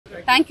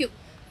Thank you.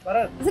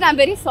 Listen, I'm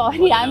very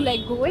sorry. I'm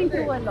like going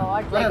through a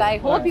lot. Like I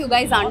hope you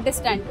guys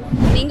understand.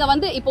 நீங்க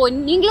வந்து இப்போ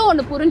நீங்களும்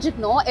ஒன்னு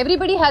புரிஞ்சுக்கணும்.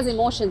 Everybody has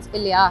emotions,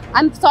 இல்லையா?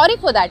 I'm sorry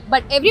for that,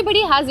 but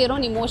everybody has their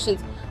own emotions.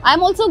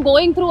 I'm also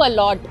going through a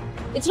lot.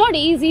 It's not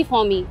easy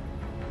for me.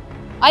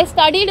 I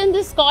studied in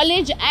this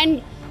college and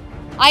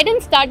I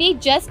didn't study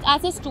just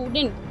as a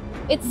student.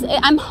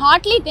 I'm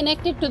heartily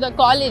connected to the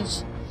college.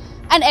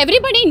 And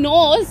everybody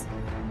knows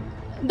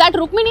that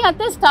Rukmini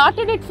Atta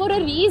started it for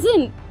a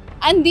reason.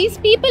 And these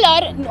people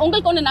are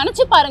உங்களுக்கு ஒன்று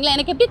நினச்சி பாருங்களேன்.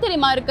 எனக்கு எப்படி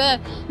தெரியுமா இருக்கு,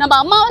 நம்ம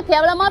அம்மாவை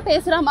கேவலமாக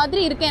பேசுகிற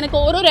மாதிரி இருக்கு. எனக்கு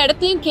ஒரு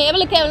இடத்துலையும்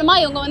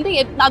கேவலமாக இவங்க வந்து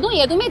அதுவும்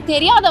எதுவுமே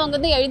தெரியாதவங்க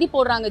வந்து எழுதி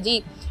போடுறாங்க ஜி.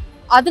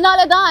 அதனால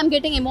தான் ஐம்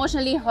கெட்டிங்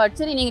எமோஷனலி ஹர்ட்.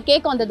 சரி, நீங்கள்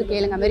கேட்க வந்தது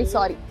கேளுங்க. Very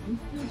sorry.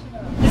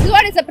 This is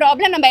what is a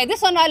problem. நம்ம எது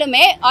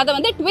சொன்னாலுமே அதை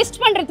வந்து ட்விஸ்ட்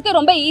பண்ணுறதுக்கு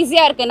ரொம்ப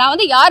ஈஸியாக இருக்குது. நான்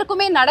வந்து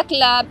யாருக்குமே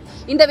நடக்கல,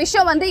 இந்த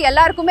விஷயம் வந்து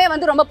எல்லாருக்குமே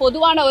வந்து ரொம்ப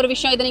பொதுவான ஒரு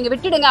விஷயம், இதை நீங்கள்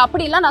விட்டுடுங்க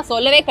அப்படிலாம் நான்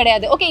சொல்லவே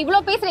கிடையாது. ஓகே,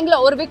 இவ்வளோ பேசுகிறீங்களோ,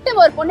 ஒரு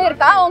விக்டிம் ஒரு பொண்ணு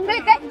இருக்கா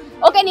உங்களுக்கு,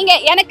 ஓகே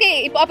நீங்கள் எனக்கு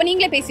இப்போ அப்போ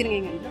நீங்களே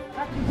பேசிடுங்க.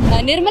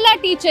 நிர்மலா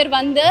டீச்சர்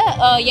வந்து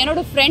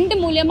என்னோட ஃப்ரெண்டு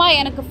மூலியமாக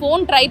எனக்கு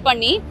ஃபோன் ட்ரை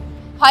பண்ணி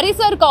ஹரி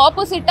சாருக்கு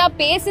ஆப்போசிட்டாக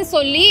பேச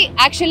சொல்லி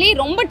ஆக்சுவலி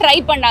ரொம்ப ட்ரை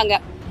பண்ணாங்க.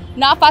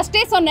 நான்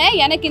ஃபஸ்ட்டே சொன்னேன்,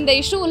 எனக்கு இந்த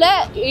இஷ்யூவில்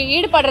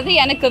ஈடுபடுறது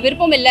எனக்கு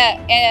விருப்பம் இல்லை,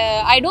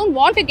 I don't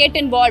want to get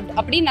involve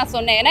அப்படின்னு நான்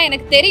சொன்னேன். ஏன்னா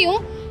எனக்கு தெரியும்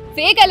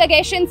fake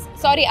allegations,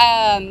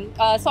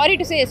 sorry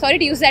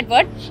to use that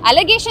word,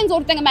 allegations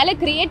ஒருத்தங்க மேலே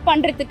கிரியேட்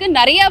பண்ணுறதுக்கு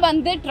நிறையா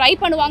வந்து ட்ரை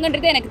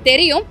பண்ணுவாங்கன்றது எனக்கு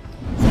தெரியும்.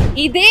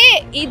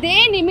 இதே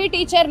நிமி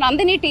டீச்சர்,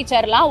 நந்தினி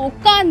டீச்சர்லாம்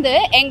உட்காந்து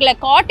எங்களை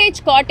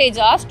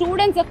காட்டேஜாக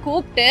ஸ்டூடெண்ட்ஸை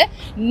கூப்பிட்டு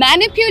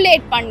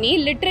மேனிப்புலேட் பண்ணி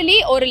லிட்ரலி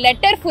ஒரு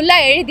லெட்டர்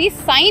ஃபுல்லாக எழுதி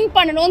சைன்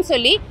பண்ணணும்னு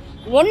சொல்லி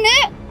ஒன்று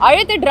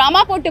அழுத்து ட்ராமா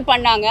போட்டு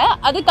பண்ணாங்க,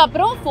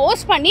 அதுக்கப்புறம்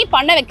ஃபோர்ஸ் பண்ணி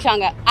பண்ண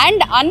வச்சாங்க.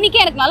 அண்ட் அன்னைக்கு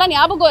எனக்கு நல்லா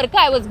ஞாபகம் இருக்கு,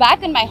 I was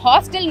back in my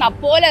hostel. நான்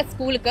போல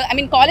ஸ்கூலுக்கு, ஐ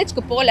மீன்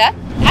காலேஜ்க்கு போல.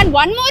 And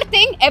one more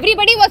thing,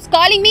 everybody was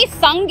calling me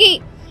Sanghi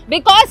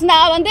because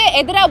நான் வந்து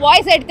எதிராக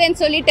வாய்ஸ்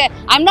எடுத்தேன்னு சொல்லிட்டு.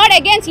 I'm not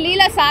against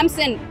Leela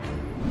Samson.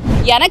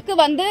 எனக்கு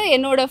வந்து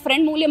என்னோட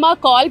ஃப்ரெண்ட்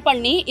மூலியமாக கால்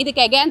பண்ணி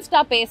இதுக்கு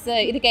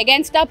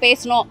எகேன்ஸ்டாக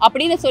பேசணும்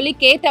அப்படின்னு சொல்லி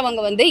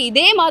கேட்டவங்க வந்து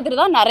இதே மாதிரி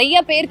தான் நிறைய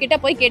பேர்கிட்ட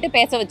போய் கேட்டு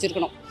பேச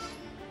வச்சிருக்கணும்.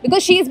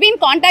 Because she's been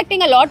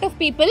contacting a lot of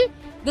people.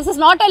 This is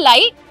not a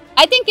lie.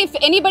 I think if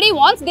anybody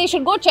wants, they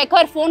should go check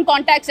her phone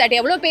contacts at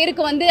எவ்வளோ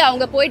பேருக்கு வந்து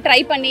அவங்க போய் ட்ரை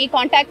பண்ணி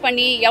காண்டாக்ட்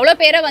பண்ணி எவ்வளோ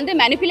பேரை வந்து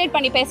மேனிப்புலேட்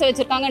பண்ணி பேச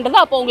வச்சிருக்காங்கன்றது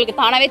அப்போ உங்களுக்கு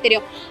தானாவே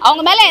தெரியும்.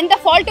 அவங்க மேலே எந்த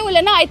ஃபால்ட்டும்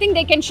இல்லைன்னா I think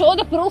they can show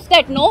the proof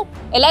that no,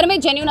 எல்லாருமே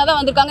ஜென்யூனாக தான்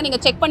வந்திருக்காங்க,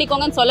 நீங்கள் செக்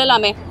பண்ணிக்கோங்கன்னு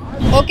சொல்லலாமே.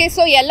 ஓகே,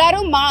 ஸோ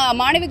எல்லாரும்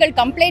மாணவிகள்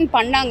கம்ப்ளைண்ட்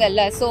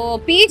பண்ணாங்கல்ல. ஸோ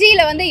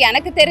பிஜியில் வந்து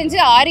எனக்கு தெரிஞ்சு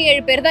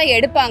 6-7 பேர் தான்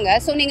எடுப்பாங்க.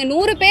 ஸோ நீங்கள்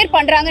 100 பேர்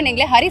பண்ணுறாங்க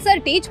நீங்களே. ஹரி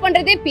சார் டீச்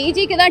பண்ணுறதே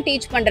பிஜிக்கு தான்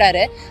டீச்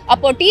பண்ணுறாரு.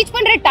 அப்போது டீச்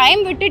பண்ணுற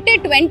டைம் விட்டுட்டு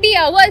 20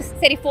 hours,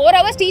 சரி 4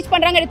 hours டீச்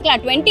பண்ணுறாங்க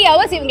எடுத்துக்கலாம், 20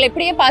 hours இவங்களை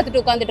இப்படியே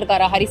பார்த்துட்டு உட்காந்துட்டு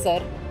இருக்காரா ஹரி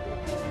சார்?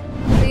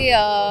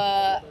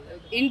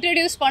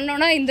 இன்ட்ரடியூஸ்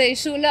பண்ணோன்னா இந்த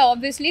இஷ்யூவில்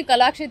ஆப்வியஸ்லி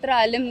கலாக்ஷேத்ரா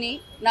அலுமினி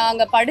நான்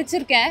அங்கே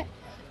படிச்சிருக்கேன்.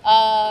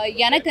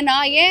 எனக்கு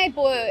நான் ஏன்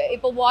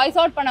இப்போ வாய்ஸ்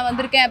அவுட் பண்ண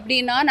வந்திருக்கேன்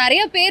அப்படின்னா,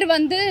 நிறைய பேர்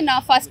வந்து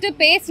நான் ஃபஸ்ட்டு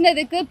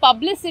பேசினதுக்கு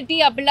பப்ளிசிட்டி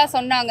அப்படிலாம்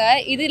சொன்னாங்க.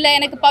 இதில்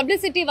எனக்கு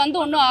பப்ளிசிட்டி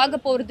வந்து ஒன்றும்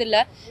ஆக போகிறது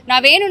இல்லை.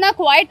 நான் வேணும்னா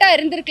குவாய்ட்டாக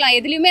இருந்திருக்கலாம்,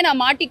 எதுலேயுமே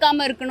நான்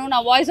மாட்டிக்காமல் இருக்கணும்,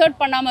 நான் வாய்ஸ்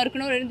அவுட் பண்ணாமல்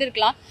இருக்கணும்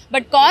இருந்திருக்கலாம்.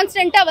 பட்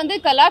கான்ஸ்டண்ட்டாக வந்து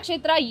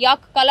கலாக்ஷேத்ரா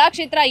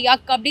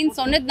யக் அப்படின்னு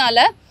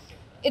சொன்னதுனால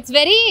it's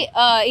very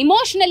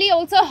emotionally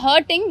also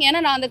hurting. ஏன்னா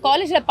நான் அந்த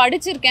காலேஜில்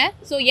படிச்சிருக்கேன்.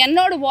 ஸோ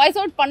என்னோட voice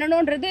out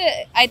பண்ணணுன்றது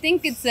I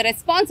think it's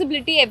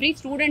responsibility every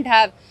student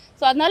have.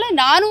 So அதனால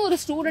நானும் ஒரு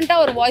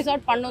ஸ்டூடெண்ட்டாக ஒரு வாய்ஸ்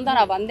அவுட் பண்ணணும் தான்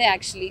நான் வந்தேன்.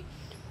 ஆக்சுவலி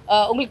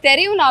உங்களுக்கு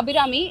தெரியும் நான்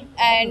அபிராமி,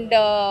 அண்ட்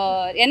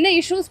என்ன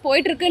இஷ்யூஸ்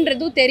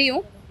போயிட்டுருக்குன்றதும்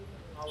தெரியும்.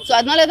 ஸோ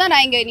அதனால தான்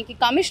நான் இங்கே இன்றைக்கி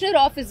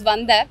கமிஷனர் ஆஃபீஸ்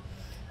வந்தேன்.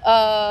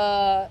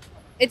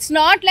 இட்ஸ்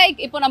நாட்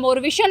லைக் இப்போ நம்ம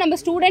ஒரு விஷயம்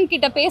நம்ம ஸ்டூடெண்ட்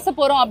கிட்ட பேச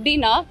போகிறோம்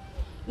அப்படின்னா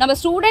நம்ம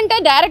ஸ்டூடெண்ட்டை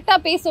டைரெக்டாக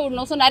பேச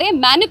விடணும். ஸோ நிறைய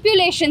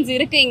மேனிப்புலேஷன்ஸ்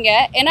இருக்குது இங்கே.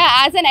 ஏன்னா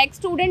as an X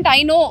student I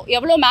know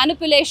எவ்வளோ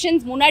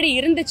மேனிப்புலேஷன்ஸ் முன்னாடி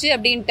இருந்துச்சு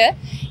அப்படின்ட்டு.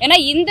 ஏன்னா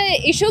இந்த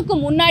இஷ்யூக்கு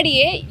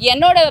முன்னாடியே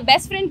என்னோட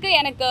பெஸ்ட் ஃப்ரெண்ட்க்கு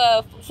எனக்கு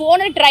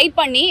ஃபோனை ட்ரை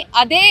பண்ணி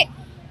அதே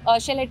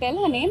shall I tell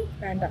her name?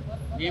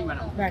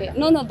 Okay.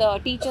 No, the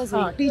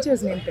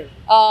teacher's name.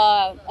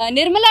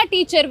 Nirmala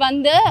teacher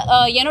வந்து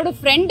என்னோட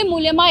ஃப்ரெண்டு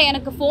மூலியமாக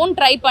எனக்கு ஃபோன்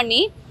ட்ரை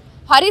பண்ணி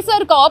ஹரி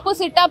சாருக்கு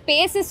ஆப்போசிட்டாக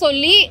பேச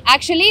சொல்லி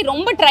ஆக்சுவலி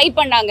ரொம்ப ட்ரை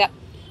பண்ணாங்க.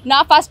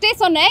 நான் ஃபஸ்ட்டே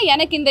சொன்னேன்,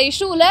 எனக்கு இந்த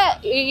இஷ்யூவில்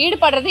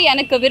ஈடுபடுறது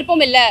எனக்கு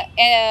விருப்பம் இல்லை,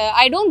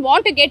 I don't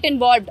want to get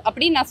involve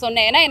அப்படின்னு நான்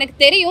சொன்னேன். ஏன்னா எனக்கு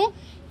தெரியும்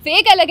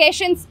fake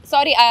allegations,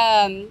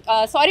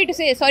 sorry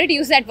to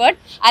use that word,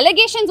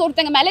 allegations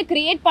ஒருத்தங்க மேலே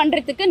கிரியேட்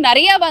பண்ணுறதுக்கு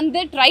நிறையா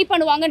வந்து ட்ரை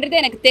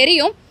பண்ணுவாங்கன்றது எனக்கு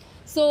தெரியும்.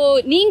 ஸோ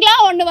நீங்களா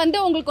ஒன்று வந்து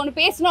உங்களுக்கு ஒன்று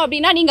பேசணும்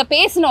அப்படின்னா நீங்கள்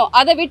பேசணும்.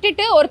 அதை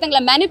விட்டுட்டு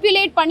ஒருத்தங்களை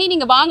மேனிப்புலேட் பண்ணி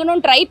நீங்கள்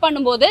வாங்கணும்னு ட்ரை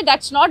பண்ணும்போது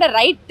that's not a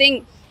right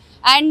thing.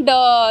 And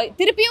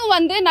திருப்பியும்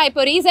வந்து நான்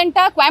இப்போ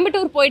ரீசெண்டாக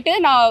கோயம்புத்தூர் போயிட்டு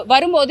நான்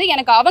வரும்போது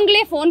எனக்கு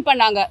அவங்களே ஃபோன்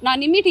பண்ணாங்க,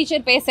 நான் நிம்மி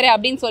டீச்சர் பேசுகிறேன்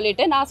அப்படின்னு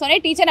சொல்லிட்டு. நான்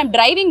சொன்னேன், teacher I'm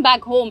driving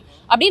back home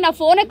அப்படின்னு நான்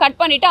ஃபோனை கட்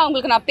பண்ணிவிட்டு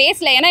அவங்களுக்கு நான்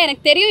பேசலை. ஏன்னா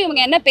எனக்கு தெரியும்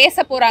இவங்க என்ன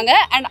பேச போகிறாங்க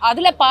அண்ட்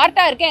அதில்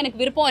பார்ட்டாக இருக்க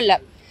எனக்கு விருப்பம் இல்லை.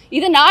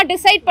 இது நான்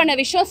டிசைட் பண்ண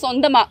விஷயம்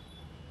சொந்தமாக.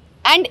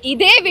 அண்ட்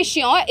இதே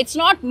விஷயம்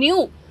இட்ஸ் நாட் நியூ.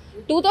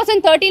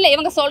 2013ல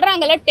இவங்க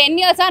சொல்றாங்கல்ல 10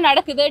 இயர்ஸா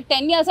நடக்குது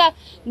 10 இயர்ஸா.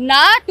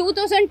 நான்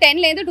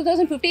 2010ல இருந்து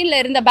 2015ல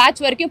இருந்த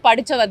பேட்ச் வரைக்கும்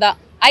படிச்சவ தான்.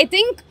 ஐ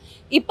திங்க்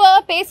இப்போ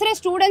பேசுகிற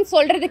ஸ்டூடெண்ட்ஸ்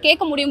சொல்கிறது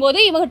கேட்க முடியும் போது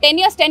இவங்க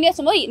 10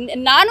 இயர்ஸ் போது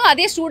நானும்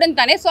அதே ஸ்டூடெண்ட்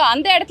தானே. ஸோ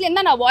அந்த இடத்துல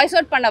தான் நான் வாய்ஸ்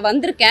அவுட் பண்ண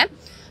வந்திருக்கேன்.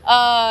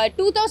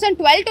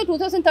 2012 to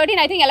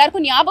 2013 ஐ திங்க்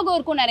எல்லாருக்கும் ஞாபகம்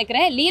இருக்கும்னு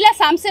நினைக்கிறேன். லீலா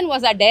சாம்சன்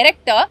வாஸ் அ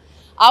டைரக்டர்.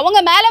 அவங்க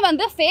மேலே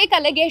வந்து ஃபேக்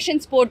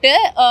அலிகேஷன்ஸ் போட்டு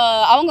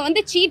அவங்க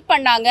வந்து சீட்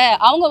பண்ணாங்க,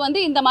 அவங்க வந்து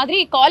இந்த மாதிரி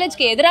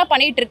காலேஜ்க்கு எதிராக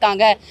பண்ணிட்டு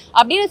இருக்காங்க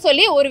அப்படின்னு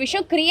சொல்லி ஒரு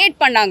விஷயம் கிரியேட்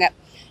பண்ணாங்க.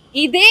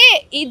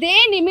 இதே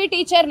நிமி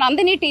டீச்சர்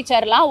நந்தினி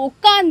டீச்சர்லாம்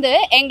உட்காந்து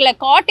எங்களை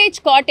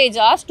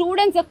காட்டேஜாக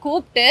ஸ்டூடெண்ட்ஸை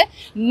கூப்பிட்டு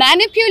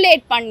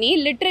மேனிப்புலேட் பண்ணி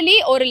லிட்ரலி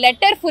ஒரு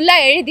லெட்டர்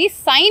ஃபுல்லாக எழுதி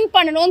சைன்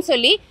பண்ணணும்னு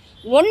சொல்லி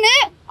ஒன்று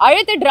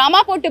அழுத்து ட்ராமா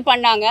போட்டு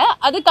பண்ணாங்க.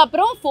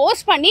 அதுக்கப்புறம்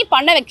ஃபோர்ஸ் பண்ணி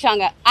பண்ண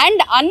வச்சாங்க.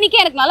 அண்ட் அன்றைக்கி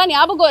எனக்கு நல்லா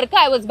ஞாபகம்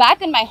இருக்குது. I was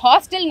back in my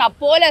hostel. நான்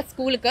போகல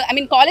ஸ்கூலுக்கு, ஐ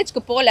மீன்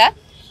காலேஜ்க்கு போகல.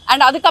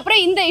 அண்ட்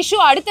அதுக்கப்புறம் இந்த இஷ்யூ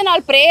அடுத்த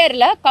நாள்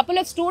ப்ரேயரில் கப்புள்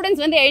ஆஃப்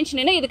ஸ்டூடெண்ட்ஸ் வந்து எழுந்து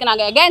நின்று இதுக்கு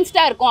நாங்கள்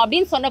அகேன்ஸ்டாக இருக்கோம்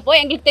அப்படின்னு சொன்னப்போ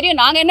எங்களுக்கு தெரியும்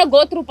நாங்கள் என்ன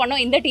கோ த்ரூ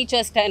பண்ணோம் இந்த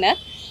டீச்சர்ஸ்ட்டன்னு.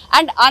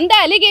 அண்ட் அந்த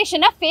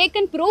அலிகேஷனை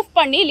ஃபேக்குன்னு ப்ரூஃப்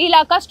பண்ணி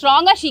லீலாக்கா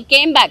ஸ்ட்ராங்காக ஷீ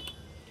கேம் பேக்.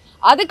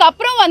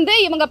 அதுக்கப்புறம் வந்து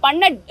இவங்க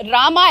பண்ண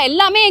ட்ராமா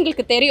எல்லாமே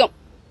எங்களுக்கு தெரியும்.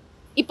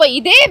 இப்போ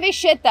இதே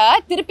விஷயத்த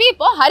திருப்பி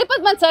இப்போ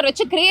ஹரிபத்மன் சார்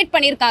வச்சு கிரியேட்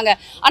பண்ணியிருக்காங்க.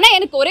 ஆனால்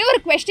எனக்கு ஒரே ஒரு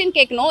கொஸ்டின்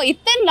கேட்கணும்.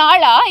 இத்தனை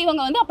நாளாக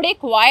இவங்க வந்து அப்படியே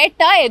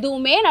குவாய்ட்டாக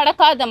எதுவுமே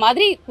நடக்காத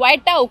மாதிரி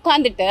குவாய்ட்டாக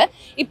உட்காந்துட்டு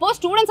இப்போது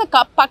ஸ்டூடெண்ட்ஸை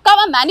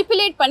பக்காவாக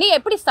மேனிப்புலேட் பண்ணி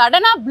எப்படி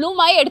சடனாக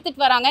ப்ளூமாகி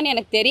எடுத்துகிட்டு வராங்கன்னு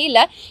எனக்கு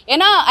தெரியல.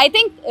 ஏன்னா I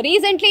think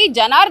recently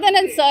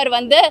Janardhanan sir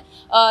வந்து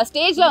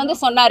ஸ்டேஜில் வந்து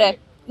சொன்னார்,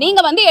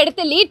 நீங்கள் வந்து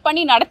எடுத்து லீட்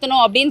பண்ணி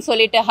நடத்தணும் அப்படின்னு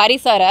சொல்லிட்டு ஹரி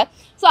சாரை.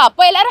 ஸோ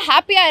அப்போ எல்லாரும்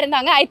ஹாப்பியாக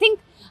இருந்தாங்க. ஐ திங்க்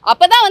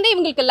அப்போ தான் வந்து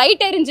இவங்களுக்கு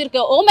light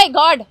எரிஞ்சிருக்கு. Oh my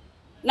God,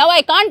 now I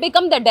can't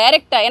become the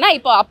director. ஏன்னா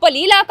அப்போ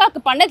லீலாக்காக்கு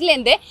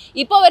பண்ணதுலேருந்து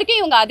இப்போ வரைக்கும்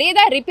இவங்க அதே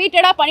தான்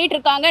ரிப்பீட்டடாக பண்ணிட்டு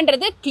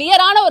இருக்காங்கன்றது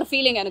கிளியரான ஒரு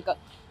ஃபீலிங் எனக்கு.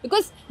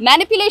 பிகாஸ்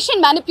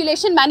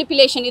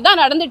மேனிப்புலேஷன்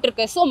இதான் நடந்துட்டு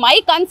இருக்கு. ஸோ மை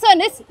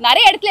கன்சர்ன் இஸ்,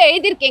 நிறைய இடத்துல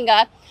எழுதியிருக்கீங்க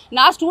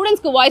நான்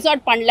ஸ்டூடெண்ட்ஸ்க்கு வாய்ஸ்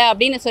அவுட் பண்ணல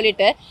அப்படின்னு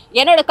சொல்லிட்டு.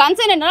 என்னோட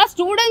கன்சர்ன் என்னன்னா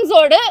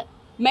ஸ்டூடெண்ட்ஸோட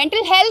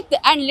மென்டல் ஹெல்த்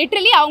அண்ட்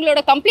லிட்ரலி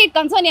அவங்களோட கம்ப்ளீட்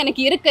கன்சர்ன்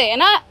எனக்கு இருக்குது.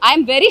 ஏன்னா I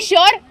am very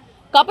sure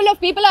couple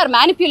of people are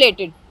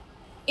manipulated.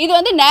 இது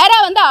வந்து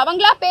நேராக வந்து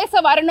அவங்களா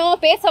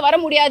பேச வர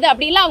முடியாது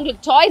அப்படின்லாம்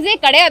அவங்களுக்கு சாய்ஸே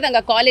கிடையாது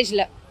அங்கே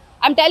காலேஜில்.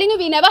 I'm telling you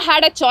we never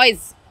had a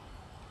choice.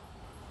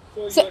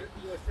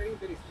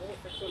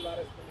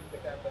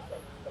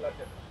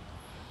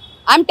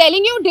 I'm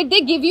telling you, did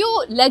they give you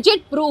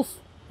legit proof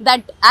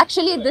that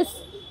actually this?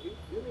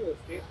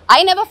 I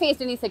never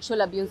faced any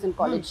sexual abuse in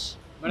college.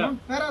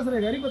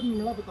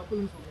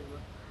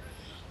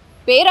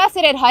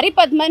 பேராசிரியர்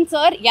ஹரிபத்மன்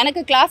சார்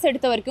எனக்கு கிளாஸ்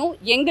எடுத்த வரைக்கும்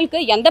எங்களுக்கு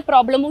எந்த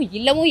ப்ராப்ளமும்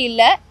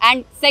இல்லை.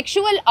 அண்ட்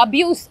செக்ஷுவல்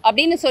அபியூஸ்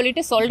அப்படின்னு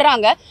சொல்லிட்டு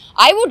சொல்கிறாங்க.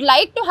 I would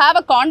like to have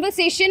a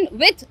conversation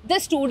with the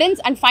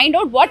students and find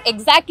out what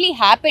exactly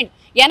happen.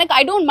 எனக்கு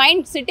I don't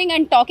mind sitting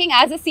and talking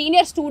as a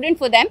senior student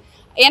for them.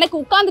 எனக்கு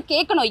உட்காந்து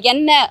கேட்கணும்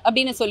என்ன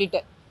அப்படின்னு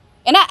சொல்லிட்டு.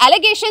 ஏன்னா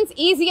அலிகேஷன்ஸ்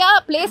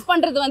ஈஸியாக பிளேஸ்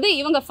பண்ணுறது வந்து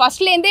இவங்க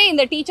ஃபர்ஸ்ட்லேருந்தே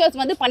இந்த டீச்சர்ஸ்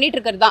வந்து பண்ணிட்டு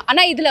இருக்கிறது தான்.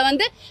 ஆனால் இதில்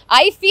வந்து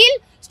I feel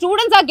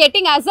students are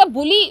getting as a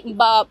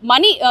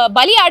மணி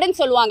பலியாடுன்னு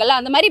சொல்லுவாங்கல்ல,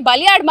 அந்த மாதிரி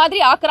பலியாடு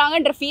மாதிரி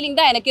ஆக்குறாங்கன்ற ஃபீலிங்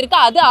தான் எனக்கு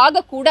இருக்குது. அது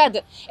ஆகக்கூடாது.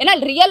 ஏன்னா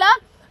ரியலாக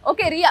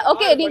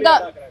ஓகே நீங்கள்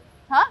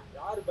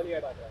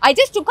I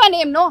just took a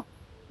name no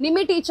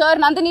Nimi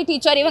teacher Nandini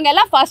teacher இவங்க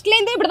எல்லாம்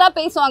ஃபர்ஸ்ட்லேருந்தே இப்படி தான்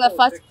பேசுவாங்க.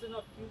 First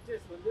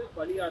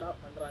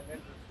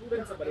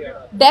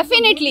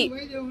definitely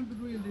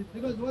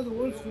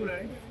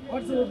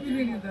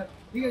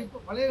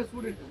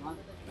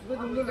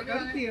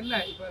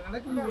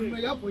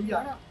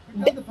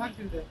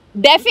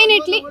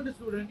definitely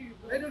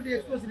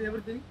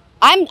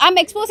I'm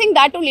exposing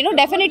that only. No,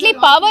 definitely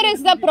power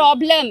is the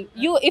problem.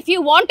 If you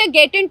want to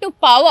get into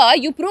power,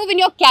 you prove in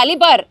your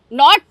caliber,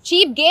 not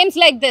cheap games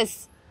like this.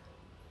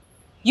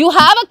 You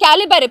have a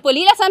caliber. If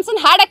Leela Sampson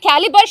had a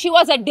caliber, she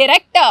was a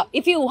director.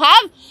 If you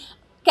have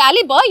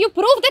caliber, you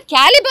prove the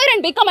caliber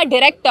and become a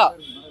director.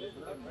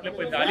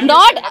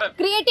 Not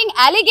creating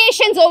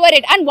allegations over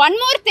it. And one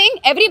more thing,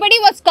 everybody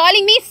was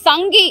calling me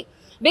Sangi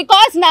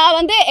because na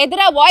vande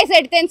edra voice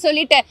eduthen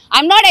solite.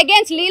 I'm not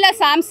against Leela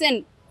Sampson.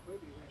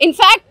 In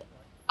fact,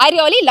 I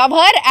really love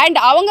her and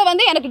avanga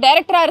vande enakku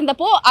director ah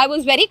irundappo I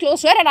was very close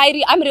to her and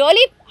I'm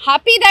really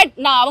happy that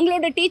na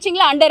avangaloda teaching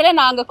la under la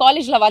naanga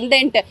college la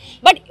vandente.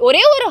 But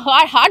ore oru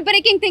heart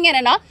breaking thing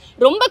enna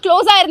romba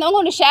close ah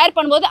irundhavanga onu share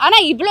பண்ணும்போது ஆனா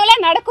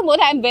இவ்ளோல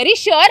நடக்கும்போது I am very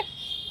sure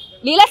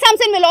Leela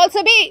Sampson will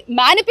also be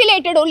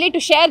manipulated only to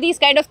share these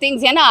kind of things.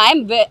 Yeah,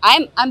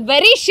 I'm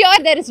very sure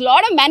there is a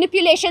lot of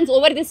manipulations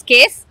over this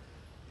case.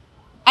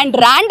 And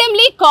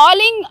randomly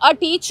calling a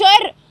teacher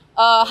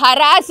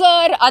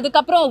harasser,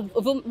 adukaprom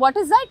what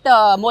is that?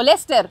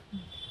 Molester.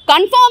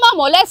 Confirm a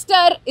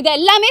molester. Idu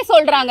ellame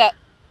solranga.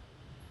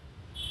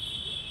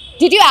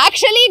 Did you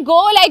actually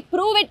go like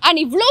prove it? And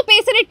ivlo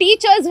pesara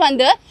teachers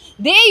vandu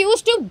they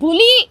used to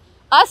bully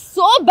us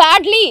so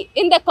badly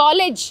in the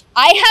college.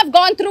 I have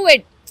gone through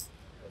it.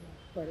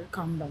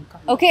 Calm down.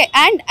 Okay,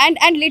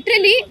 and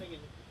literally,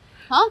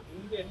 huh?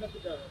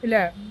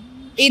 Illa,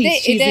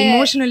 she's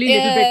emotionally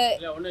little bit.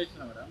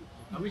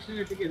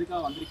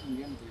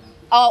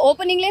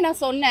 ஓப்பனிங்லேயே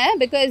நான் சொன்னேன்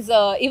because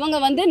இவங்க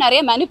வந்து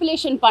நிறைய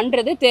manipulation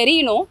பண்ணுறது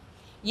தெரியணும்.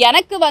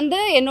 எனக்கு வந்து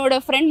என்னோட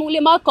ஃப்ரெண்ட்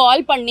மூலியமாக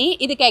கால் பண்ணி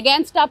இதுக்கு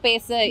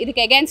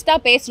எகேன்ஸ்டாக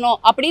பேசணும்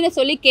அப்படின்னு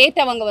சொல்லி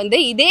கேட்டவங்க வந்து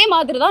இதே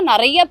மாதிரி தான்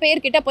நிறைய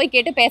பேர்கிட்ட போய்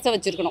கேட்டு பேச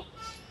வச்சுருக்கணும்.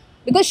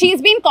 Because she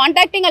is been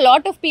contacting a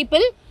lot of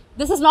people.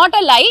 This is not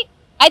a lie.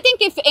 I think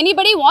if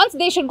anybody wants,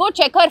 they should go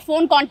check her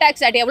phone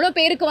contacts at எவ்வளோ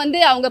பேருக்கு வந்து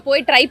அவங்க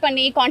போய் ட்ரை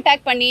பண்ணி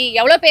காண்டாக்ட் பண்ணி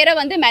எவ்வளோ பேரை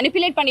வந்து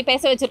மேனிப்புலேட் பண்ணி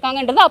பேச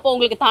வச்சுருக்காங்கன்றது அப்போ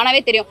உங்களுக்கு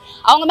தானாகவே தெரியும்.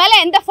 அவங்க மேலே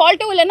எந்த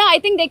ஃபால்ட்டும் இல்லைன்னா I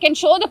think they can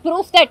show the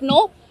proof that no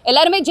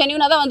எல்லாருமே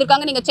ஜென்யூனாக தான்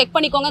வந்திருக்காங்க, நீங்கள் செக்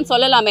பண்ணிக்கோங்கன்னு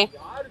சொல்லலாமே.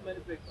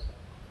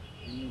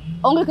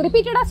 உங்களுக்கு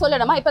ரிப்பீட்டடாக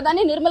சொல்லணுமா? இப்போ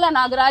தானே நிர்மலா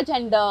நாகராஜ்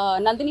அண்ட்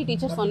நந்தினி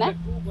டீச்சர் சொன்னேன்.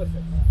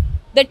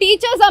 The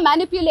teachers are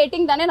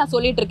manipulating தானே நான்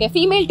சொல்லிட்டு இருக்கேன்.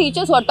 Female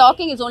teachers who are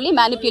talking is only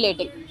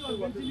manipulating.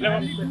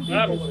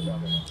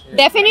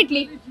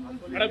 Definitely.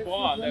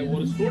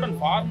 ஒரு ஸ்டூடண்ட்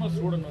ஃபார்மர்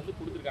ஸ்டூடண்ட் வந்து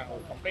கொடுத்திருக்காங்க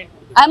ஒரு complaint.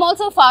 I am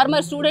also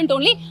farmer student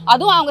only.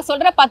 அதுவும் அவங்க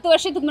சொல்ற 10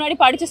 வருஷத்துக்கு முன்னாடி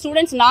படிச்ச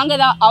ஸ்டூடண்ட்ஸ் நாங்க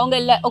தான், அவங்க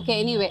இல்ல. ஓகே,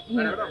 எனிவே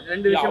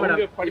ரெண்டு விஷயம்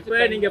மேடம்.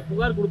 படிப்பே நீங்க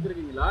புகார்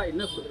கொடுத்திருக்கீங்களா?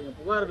 என்ன கொடுத்திருக்கீங்க?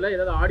 புகார்ல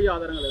ஏதாவது ஆடியோ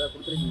ஆதாரங்கள் ஏதாவது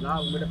கொடுத்திருக்கீங்களா?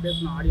 உங்ககிட்ட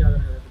பேசின ஆடியோ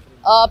ஆதாரங்கள்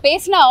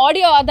பேசின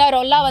ஆடியோ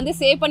ஆதாரம்லாம் வந்து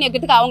சேவ் பண்ணி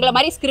வைக்கிறதுக்கு அவங்கள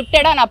மாதிரி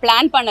ஸ்கிரிப்டடாக நான்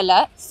பிளான் பண்ணலை.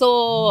 ஸோ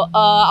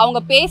அவங்க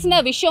பேசின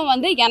விஷயம்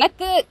வந்து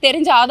எனக்கு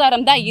தெரிஞ்ச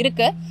ஆதாரம் தான்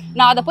இருக்குது.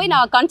 நான் அதை போய்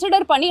நான்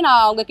கன்சிடர் பண்ணி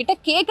நான் அவங்கக்கிட்ட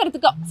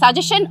கேட்குறதுக்கு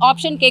சஜஷன்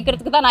ஆப்ஷன்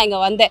கேட்குறதுக்கு தான் நான்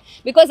இங்கே வந்தேன்.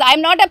 Because I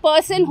am not a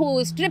person who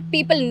strip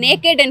people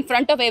naked in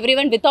front of every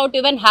one without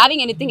even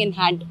having any thing in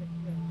hand.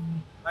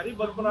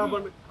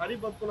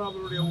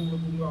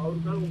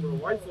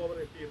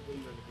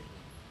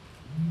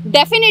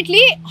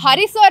 Definitely,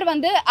 Hari sir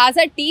வந்து as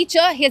a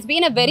teacher, he has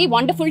been a very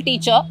wonderful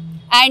teacher.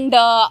 And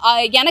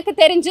எனக்கு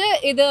தெரிஞ்சு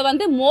இது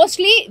வந்து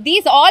mostly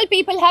these all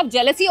people have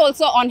jealousy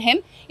also on him.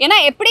 ஏன்னா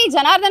எப்படி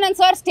Janardhanan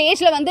sir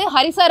ஸ்டேஜில் வந்து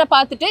ஹரி சாரை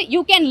பார்த்துட்டு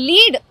you can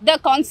lead the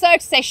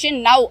concert session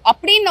now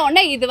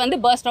அப்படின்னோடனே இது வந்து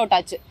burst out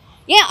ஆச்சு.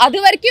 ஏன் அது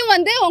வரைக்கும்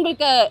வந்து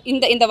உங்களுக்கு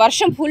இந்த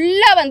வருஷம்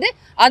ஃபுல்லாக வந்து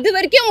அது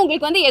வரைக்கும்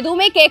உங்களுக்கு வந்து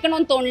எதுவுமே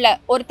கேட்கணும்னு தோணல.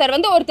 ஒருத்தர்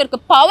வந்து ஒருத்தருக்கு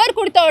பவர்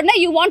கொடுத்த உடனே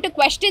you want to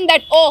question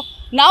that, O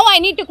now I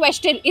need to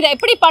question, இதை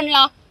எப்படி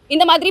பண்ணலாம்,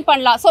 இந்த மாதிரி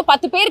பண்ணலாம். ஸோ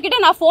 10 பேர்கிட்ட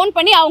நான் ஃபோன்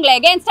பண்ணி அவங்கள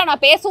எகேன்ஸ்டாக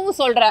நான் பேசவும்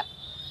சொல்கிறேன்.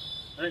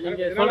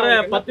 நீங்க சொல்ற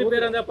 10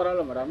 பேர் இருந்தா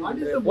பரவாயில்ல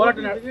மேடம்.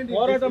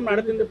 போராட்டம்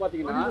நடத்துறது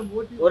பாத்தீங்கன்னா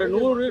ஒரு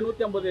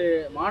 100-150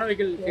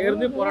 மாணவிகள்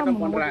சேர்ந்து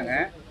போராட்டம் பண்றாங்க.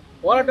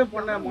 போராட்டம்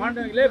பண்ண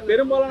மாணவிகளே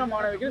பெரும்பாலான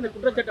மாணவிகள் இந்த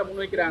குற்றச்சாட்டை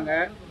முன்வைக்கிறாங்க.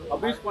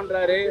 அபியூஸ்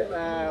பண்றாரு,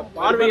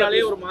 பார்வையாலே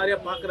ஒரு மாதிரியா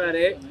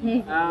பாக்குறாரு,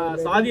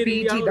 சாதி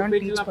ரீதியான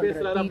பேச்செல்லாம்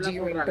பேசுறாரு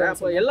அப்படின்னு சொல்றாங்க.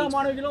 அப்ப எல்லா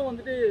மாணவிகளும்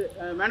வந்துட்டு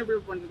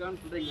மேனிபுலேட்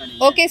பண்ணிருக்காங்கன்னு சொல்றீங்க.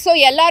 ஓகே, ஸோ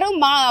எல்லாரும்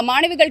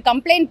மாணவிகள்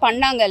கம்ப்ளைண்ட்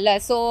பண்ணாங்கல்ல.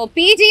 ஸோ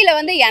பிஜியில்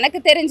வந்து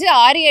எனக்கு தெரிஞ்சு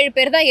 6-7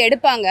 பேர் தான்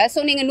எடுப்பாங்க.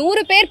 ஸோ நீங்கள்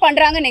 100 பேர்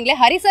பண்ணுறாங்க நீங்களே.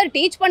 ஹரி சார்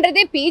டீச்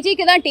பண்ணுறதே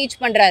பிஜிக்கு தான் டீச்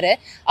பண்ணுறாரு.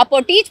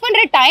 அப்போது டீச்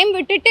பண்ணுற டைம்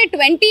விட்டுட்டு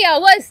 20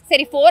 hours,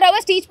 சரி 4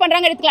 hours டீச்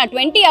பண்ணுறாங்க எடுத்துக்கலாம்,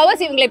 20 hours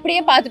இவங்களை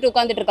இப்படியே பார்த்துட்டு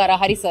உட்காந்துட்டு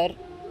இருக்காரா ஹரி சார்?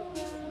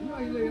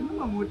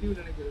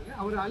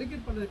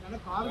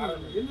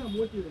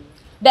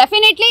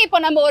 டெஃபினெட்லி இப்போ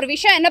நம்ம ஒரு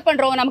விஷயம் என்ன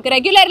பண்ணுறோம், நமக்கு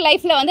ரெகுலர்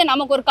லைஃப்பில் வந்து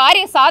நமக்கு ஒரு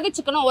காரியம்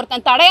சாதிச்சுக்கணும்,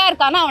 ஒருத்தன் தடையாக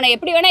இருக்கானா அவனை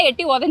எப்படி வேணால்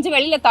எட்டி உதஞ்சி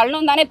வெளியில்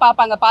தள்ளணும் தானே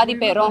பார்ப்பாங்க பாதி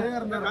பேரும்.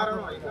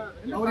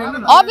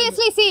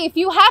 Obviously C, if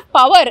you have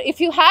power,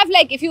 if you have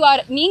like if you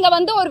are, நீங்கள்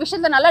வந்து ஒரு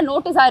விஷயத்தில் நல்லா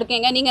நோட்டீஸாக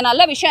இருக்கீங்க, நீங்கள்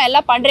நல்ல விஷயம்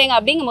எல்லாம் பண்ணுறீங்க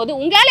அப்படிங்கும் போது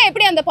உங்களால்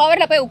எப்படி அந்த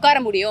பவரில் போய் உட்கார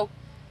முடியும்?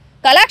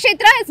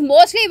 Kalakshetra is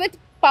mostly with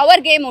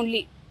power game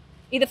only.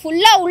 இது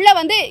ஃபுல்லாக உள்ள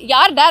வந்து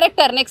யார்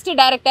டைரக்டர், நெக்ஸ்ட்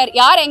டைரக்டர்,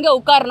 யார் எங்கே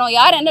உட்காரணும்,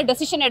 யார் என்ன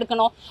டெசிஷன்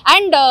எடுக்கணும்.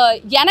 அண்ட்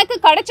எனக்கு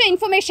கிடைச்ச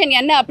இன்ஃபர்மேஷன்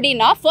என்ன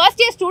அப்படின்னா,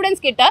 ஃபர்ஸ்ட் இயர்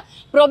ஸ்டூடெண்ட்ஸ் கிட்ட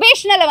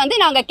ப்ரொபேஷனலை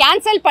வந்து நாங்கள்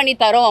கேன்சல் பண்ணி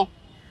தரோம்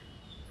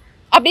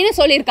அப்படின்னு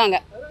சொல்லியிருக்காங்க.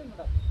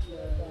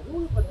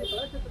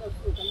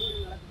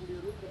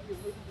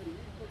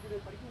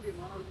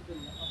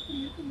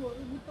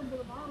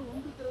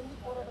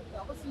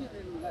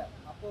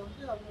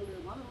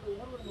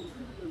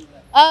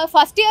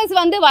 ஃபர்ஸ்ட் இயர்ஸ்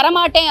வந்து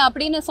வரமாட்டேன்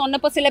அப்படின்னு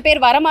சொன்னப்போ, சில பேர்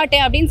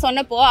வரமாட்டேன் அப்படின்னு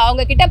சொன்னப்போ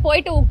அவங்க கிட்ட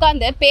போயிட்டு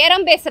உட்காந்து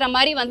பேரம் பேசுகிற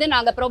மாதிரி வந்து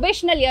நாங்கள்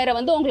ப்ரொபேஷனல் இயரை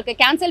வந்து உங்களுக்கு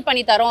கேன்சல்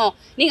பண்ணி தரோம்,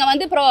 நீங்கள்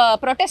வந்து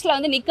ப்ரொட்டஸ்ட்டில்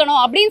வந்து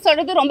நிற்கணும் அப்படின்னு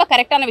சொல்கிறது ரொம்ப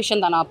கரெக்டான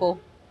விஷயம் தானா? அப்போது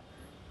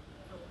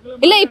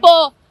இல்லை,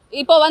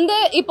 இப்போ வந்து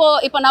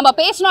இப்போ நம்ம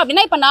பேசணும்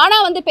அப்படின்னா இப்போ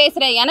நானாக வந்து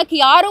பேசுகிறேன், எனக்கு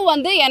யாரும்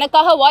வந்து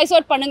எனக்காக வாய்ஸ்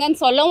அவுட்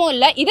பண்ணுங்கன்னு சொல்லவும்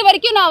இல்லை. இது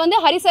வரைக்கும் நான்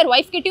வந்து ஹரி சார்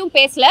ஒய்ஃப் கிட்டையும்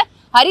பேசல,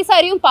 ஹரி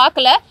சாரையும்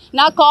பார்க்கல.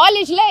 நான்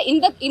காலேஜில்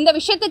இந்த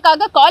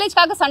விஷயத்துக்காக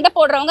காலேஜ்க்காக சண்டை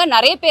போடுறவங்க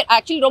நிறைய பேர்,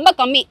 ஆக்சுவலி ரொம்ப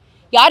கம்மி,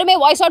 யாருமே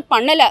வாய்ஸ் அவுட்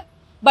பண்ணலை.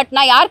 பட்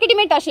நான்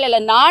யார்கிட்டையுமே டச்சில்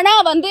இல்லை.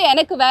 நானாக வந்து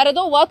எனக்கு வேறு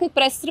ஏதோ ஒர்க்கு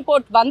ப்ரெஸ்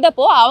ரிப்போர்ட்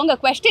வந்தப்போ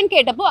அவங்க கொஸ்டின்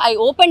கேட்டப்போ ஐ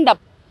ஓப்பன்ட்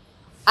அப்.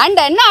 அண்ட்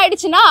என்ன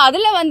ஆயிடுச்சுன்னா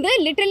அதில் வந்து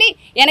லிட்டரலி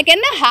எனக்கு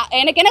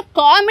என்ன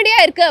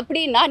காமெடியாக இருக்குது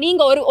அப்படின்னா,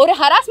 நீங்கள் ஒரு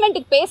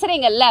ஹராஸ்மெண்ட்டுக்கு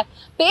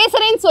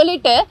பேசுகிறேன்னு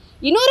சொல்லிட்டு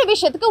இன்னொரு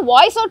விஷயத்துக்கு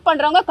வாய்ஸ் அவுட்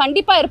பண்ணுறவங்க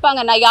கண்டிப்பாக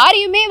இருப்பாங்க. நான்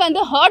யாரையுமே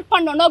வந்து ஹர்ட்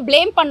பண்ணணும்,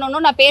 ப்ளேம்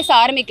பண்ணணும் நான் பேச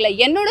ஆரம்பிக்கல.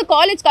 என்னோட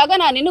காலேஜ்க்காக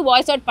நான் நின்று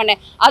வாய்ஸ் அவுட்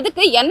பண்ணேன்.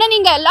 அதுக்கு என்ன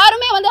நீங்கள்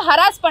எல்லாருமே வந்து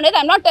ஹராஸ் பண்ணது,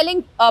 I'm not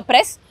telling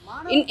press,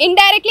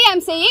 indirectly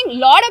I'm saying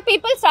lot of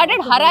people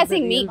started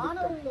harassing me.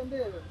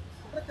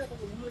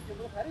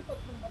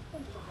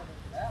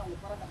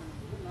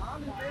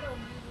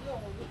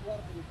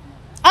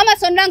 ஆமா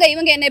சொன்னாங்க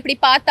இவங்க என்ன இப்படி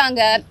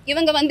பார்த்தாங்க,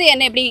 இவங்க வந்து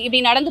என்ன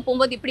இப்படி நடந்து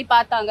போகும்போது இப்படி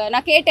பார்த்தாங்க.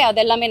 நான் கேட்டேன்,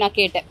 அது எல்லாமே நான்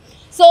கேட்டேன்.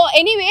 ஸோ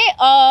எனிவே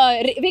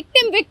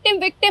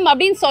விக்டிம்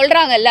அப்படின்னு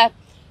சொல்றாங்கல்ல,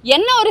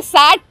 என்ன ஒரு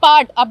சேட்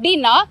பார்ட்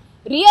அப்படின்னா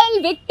ரியல்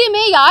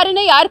விக்டிமே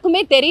யாருன்னு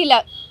யாருக்குமே தெரியல.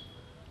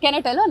 Can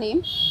I tell her name?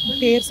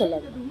 பேர்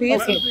சொல்லாத.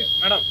 பேர் சொல்லுங்க.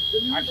 மேடம்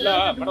ஆக்சுவலா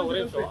மேடம்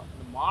ஒரே விஷயம்,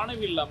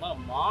 மாணவி இல்லாம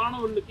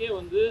மாணவர்களுக்கே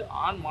வந்து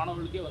ஆண்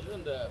மாணவர்களுக்கே வந்து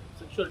இந்த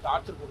செக்ஷுவல்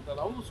டார்ச்சர்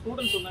கொடுத்ததாவும்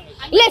ஸ்டூடெண்ட்ஸ் சொன்னாங்க.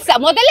 இல்ல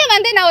முதல்ல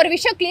வந்து நான் ஒரு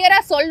விஷயம் கிளியரா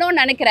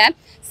சொல்லணும்னு நினைக்கிறேன்.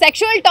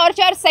 Sexual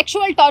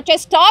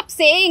torture stop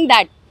saying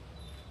that.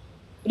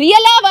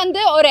 ரியலா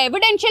வந்து ஒரு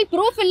எவிடென்ஷியல்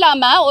ப்ரூஃப்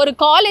இல்லாம ஒரு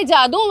காலேஜ்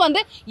அதுவும்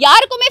வந்து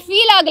யாருக்குமே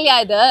ஃபீல் ஆகலையா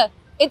இது?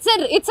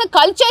 It's a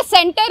culture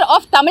center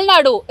of Tamil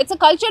Nadu. It's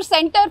a culture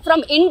center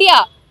from India.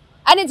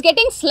 And it's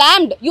getting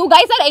slammed. You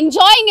guys are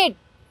enjoying it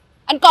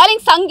and calling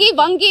Sangi,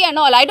 Vangi and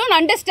all. I don't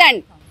understand.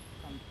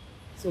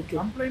 It's okay.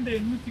 Complaint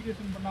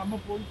investigation பண்ணாம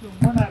police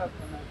woman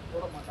harassment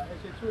போட மாட்டாங்க,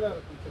 sexual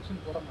harassment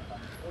section போட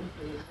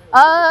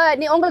மாட்டாங்க.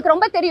 நீ உங்களுக்கு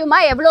ரொம்ப தெரியுமா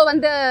எவ்வளவு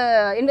வந்து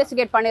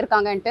இன்வெஸ்டிகேட்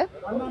பண்ணிருக்காங்கன்ட்டு?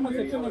 பண்ணாம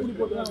செக்ஷன் எப்படி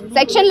போட்டுருக்காங்க?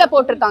 செக்ஷன்ல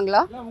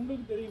போட்டிருக்காங்களா?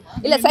 உங்களுக்கு தெரியுமா?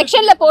 இல்ல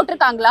செக்ஷன்ல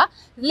போட்டிருக்காங்களா?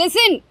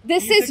 Listen,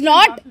 this is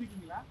not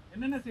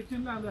என்னென்ன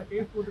செக்ஷன்ல அந்த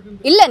கேஸ்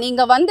போட்டுருக்குன்னு இல்ல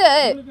நீங்க வந்து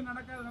உங்களுக்கு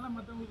நடக்காதனால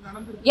மத்தவங்களுக்கு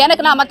நடந்துருக்கு.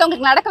 எனக்கு நான்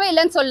மத்தவங்களுக்கு நடக்கவே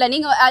இல்லைன்னு சொல்ல.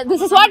 நீங்க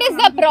this is what is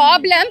the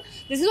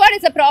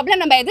problem.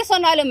 நம்ம எது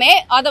சொன்னாலுமே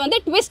அதை வந்து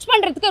ட்விஸ்ட்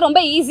பண்றதுக்கு ரொம்ப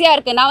ஈஸியா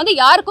இருக்கு. நான் வந்து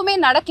யாருக்குமே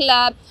நடக்கல,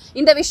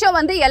 இந்த விஷயம்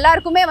வந்து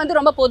எல்லாருக்குமே வந்து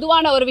ரொம்ப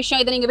பொதுவான ஒரு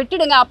விஷயம், இதை நீங்க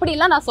விட்டுடுங்க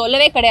அப்படிலாம் நான்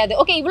சொல்லவே கிடையாது.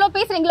 ஓகே இவ்வளவு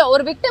பேசுறீங்களா?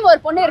 ஒரு விக்டிம் ஒரு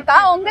பொண்ணு இருக்கா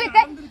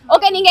உங்களுக்கு?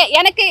 ஓகே நீங்க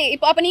எனக்கு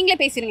இப்போ அப்ப நீங்களே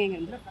பேசுறீங்க.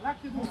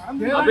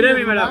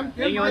 அபிராமி மேடம்,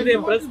 நீங்க வந்து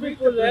பிரஸ்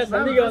மீட்ல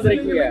சந்திக்க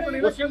வந்திருக்கீங்க,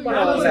 क्वेश्चन பண்ண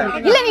வரல.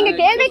 இல்ல நீங்க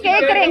கேள்வி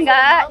கேக்குறீங்க,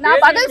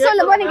 நான் பதில்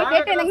சொல்லும்போது நீங்க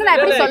கேட்டீங்க, நான்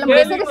எப்படி சொல்ல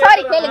முடியும்? சரி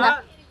சாரி கேளுங்க.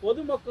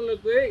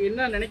 பொதுமக்களுக்கு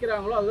என்ன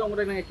நினைக்கிறாங்களோ அதுதான்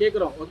உங்களுக்கு நாங்க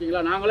கேக்குறோம்.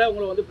 ஓகேங்களா? நாங்களே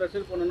உங்களை வந்து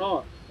பிரஷர் பண்ணனும்,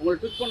 உங்களை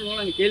ட்விட் பண்ணனும்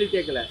நாங்க கேள்வி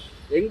கேட்கல.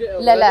 எங்க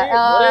இல்ல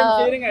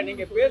சரிங்க,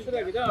 நீங்க பேசுற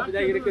விதம்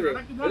அப்படிதான் இருக்குது.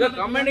 ஏதோ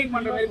கமெண்டிங்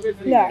பண்ற மாதிரி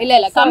பேசுறீங்க.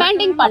 இல்ல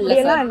கமெண்டிங் பண்ணல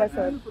சார். இல்ல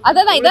சார்.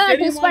 அதான் இத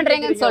ட்விஸ்ட்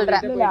பண்றீங்கன்னு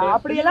சொல்றேன். இல்ல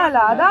அப்படியெல்லாம்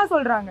இல்ல, அதான்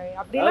சொல்றாங்க.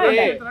 அப்படிலாம்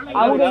இல்ல.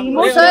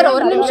 அவங்க சார்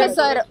ஒரு நிமிஷம்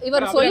சார்,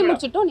 இவர் சொல்லி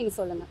முடிச்சிட்டோம், நீங்க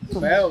சொல்லுங்க.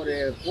 இப்ப ஒரு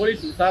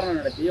போலீஸ் விசாரணை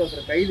நடத்தி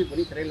ஒருத்தர் கைது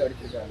பண்ணி சிறையில்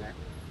அடைச்சிருக்காங்க.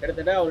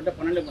 கிட்டத்தட்ட அவர்கிட்ட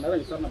 12 மணி நேரம்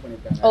விசாரணை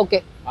பண்ணிருக்காங்க. ஓகே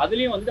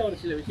அதுலயும் வந்து அவர்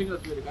சில விஷயங்கள்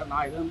சொல்லியிருக்காரு,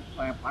 நான்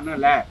எதுவும்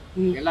பண்ணல,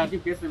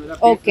 எல்லாத்தையும் பேசுற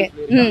விதம் ஓகே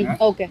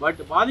ஓகே.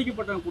 பட்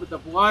பாதிக்கப்பட்டவங்க கொடுத்த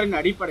புகாரின்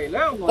அடிப்படையில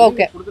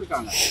அவங்க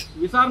கொடுத்திருக்காங்க.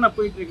 விசாரணை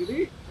போயிட்டு இருக்குது,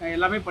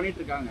 எல்லாமே பண்ணிட்டு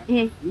இருக்காங்க.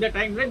 இந்த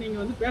டைம்ல நீங்க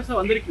வந்து பேச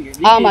வந்திருக்கீங்க.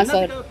 ஆமா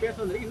சார், பேச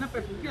வந்திருக்கீங்க, என்ன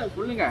பேசுறீங்க அது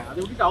சொல்லுங்க. அதை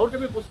விட்டு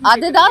அவர்கிட்ட போய் போஸ்ட்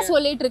அதுதான்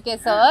சொல்லிட்டு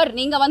இருக்கேன் சார்.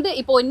 நீங்க வந்து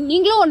இப்போ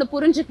நீங்களும் ஒன்னு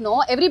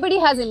புரிஞ்சுக்கணும், everybody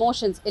has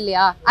emotions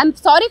இல்லையா? I'm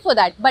sorry for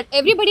that, but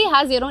everybody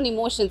has their own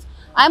emotions.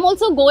 I'm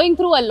also going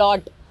through a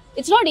lot.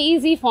 It's not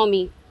easy for me.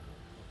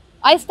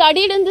 I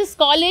studied in this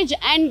college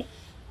and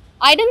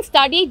I didn't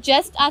study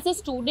just as a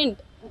student.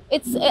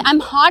 I'm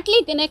heartily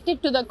connected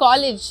to the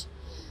college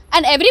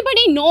and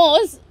everybody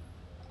knows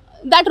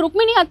that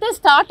Rukmini Atta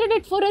started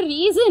it for a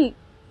reason.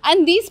 And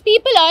these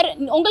people are,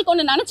 உங்களுக்கு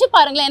ஒன்று நினச்சி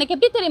பாருங்களேன், எனக்கு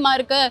எப்படி தெரியுமா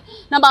இருக்கு,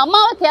 நம்ம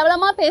அம்மாவை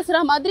கேவலமாக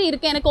பேசுகிற மாதிரி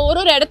இருக்கு. எனக்கு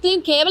ஒரு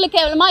இடத்துலையும்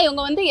கேவலமாக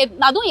இவங்க வந்து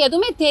அதுவும்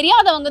எதுவுமே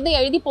தெரியாதவங்க வந்து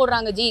எழுதி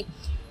போடுறாங்க ஜி.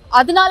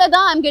 அதனால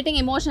தான் ஐம் கெட்டிங்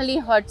எமோஷனலி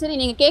ஹர்ட். சரி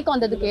நீங்க கேட்க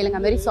வந்தது கேளுங்க.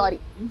 Very sorry.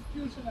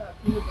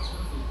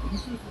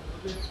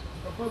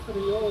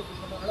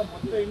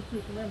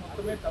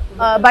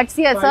 பட்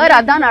சார்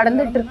அதான்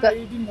நடந்துட்டு இருக்கு.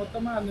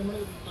 மொத்தமா அந்த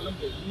மாதிரி சொல்ல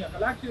முடியாது. நீங்க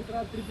கலாக்ஷேத்ரா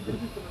திருப்பி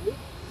சொல்றது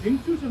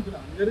இன்ஸ்டிடியூஷன்ஸ்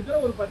தான். இங்க இருக்கிற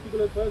ஒரு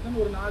பர்టిక్యులர் பர்சன்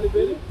ஒரு 4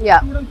 பேர்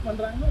ஸ்டூடண்ட்ஸ்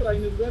பண்றாங்க, ஒரு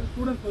 500 பேர்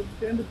ஸ்டூடண்ட்ஸ் வந்து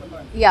சேர்ந்து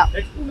பண்றாங்க.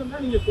 எக்ஸ்டூடண்ட்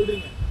தான் நீங்க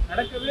சொல்றீங்க,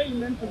 நடக்கவே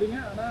இல்லன்னு சொல்றீங்க,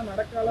 ஆனா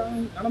நடக்கலாம்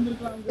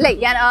நடந்துக்கலாம். இல்ல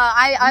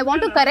I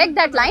want to correct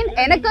that line.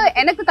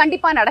 எனக்கு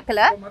கண்டிப்பா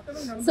நடக்கல.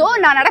 சோ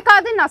நான்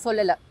நடக்காதுன்னு நான்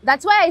சொல்லல.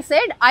 That's why I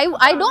said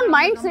I don't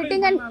mind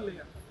sitting and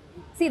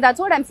see,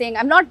 that's what I'm saying.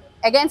 I'm not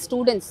against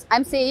students.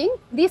 I'm saying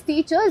these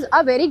teachers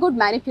are very good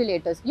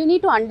manipulators. You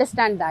need to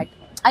understand that.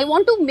 I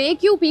want to make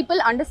you people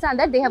understand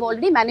that they have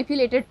already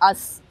manipulated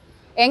us.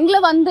 எங்களை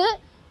வந்து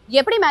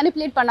எப்படி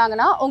manipulate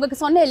பண்ணாங்கன்னா, உங்களுக்கு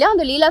சொன்னேன் இல்லையா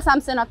அந்த லீலா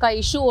Samson அக்கா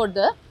issue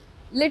ஓடுது,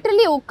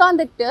 லிட்ரலி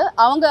உட்காந்துட்டு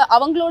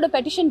அவங்களோட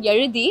பெட்டிஷன்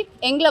எழுதி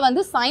எங்களை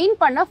வந்து சைன்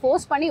பண்ண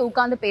ஃபோர்ஸ் பண்ணி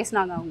உட்காந்து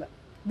பேசினாங்க அவங்க.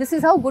 This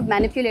is how good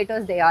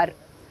manipulators they are.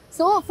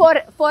 So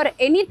for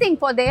anything,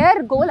 for their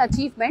goal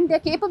achievement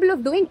there capable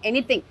of doing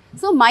anything.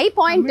 So my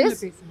point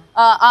is,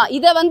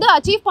 இதை வந்து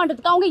அச்சீவ்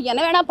பண்ணுறதுக்கு அவங்க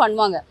என்ன வேணால்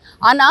பண்ணுவாங்க.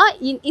 ஆனால்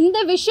இந்த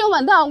விஷயம்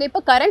வந்து அவங்க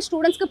இப்போ கரண்ட்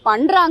ஸ்டூடெண்ட்ஸ்க்கு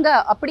பண்ணுறாங்க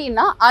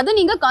அப்படின்னா அதை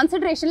நீங்கள்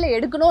கன்சிடரேஷனில்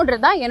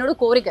எடுக்கணுன்றது தான் என்னோட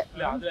கோரிக்கை.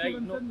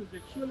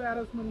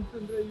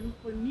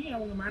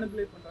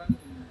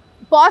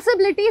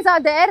 Possibilities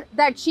are there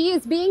that she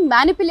is being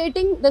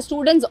manipulating the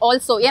students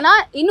also. ஏன்னா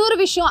இன்னொரு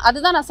விஷயம்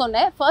அதுதான் நான்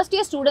சொன்னேன், ஃபர்ஸ்ட்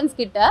இயர் ஸ்டூடெண்ட்ஸ்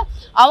கிட்ட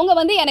அவங்க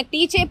வந்து எனக்கு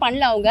டீச்சே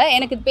பண்ணல, அவங்க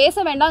எனக்கு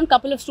பேச வேண்டாம்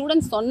கப்பல் ஆஃப்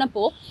ஸ்டூடெண்ட்ஸ்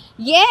சொன்னப்போ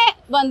ஏன்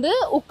வந்து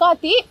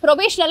உட்காத்தி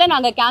ப்ரொபேஷனலாக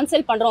நாங்கள்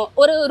கேன்சல் பண்ணுறோம்.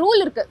 ஒரு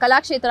ரூல் இருக்குது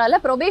கலாக்ஷேத்ராவில்,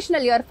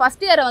 ப்ரொபேஷனல் இயர்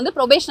ஃபர்ஸ்ட் இயரை வந்து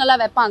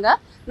ப்ரொபேஷனலாக வைப்பாங்க.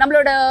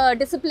 நம்மளோட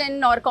டிசிப்ளின்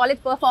ஒரு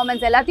காலேஜ்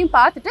பெர்ஃபார்மன்ஸ் எல்லாத்தையும்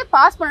பார்த்துட்டு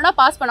பாஸ் பண்ணணும்னா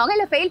பாஸ் பண்ணுவாங்க,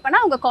 இல்லை ஃபெயில்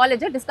பண்ணால் அவங்க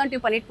காலேஜை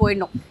டிஸ்கண்டினியூ பண்ணிட்டு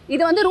போயிடணும்.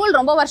 இது வந்து ரூல்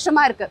ரொம்ப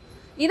வருஷமாக இருக்குது.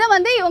 இதை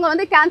வந்து இவங்க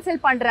வந்து கேன்சல்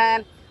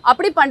பண்ணுறேன்,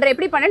 அப்படி பண்றேன்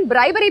இப்படி பண்ணேன்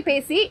பிரைபரி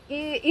பேசி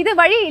இது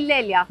வழி இல்லை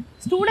இல்லையா?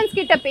 ஸ்டூடெண்ட்ஸ்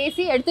கிட்ட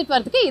பேசி எடுத்துட்டு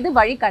வரதுக்கு இது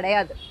வழி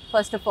கிடையாது.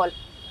 First of all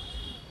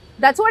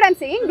that's what I am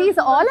saying. These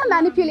all R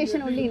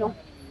manipulation only. No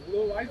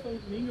இவ்வளோ வாய்ஸ்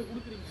நீங்க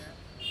கொடுக்குறீங்க.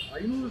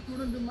 500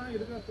 ஸ்டூடெண்ட்டுமா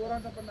இருக்கிற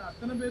போராட்டம் பண்ண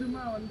அத்தனை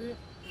பேருமா வந்து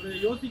ஒரு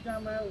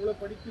யோசிக்காம இவ்வளோ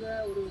படிக்கிற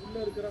ஒரு உள்ள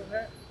இருக்கிறவங்க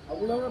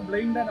அவ்வளவு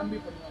பிளைண்டா நம்பி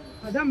பண்ணுவாங்க.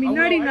 அதான்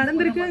முன்னாடி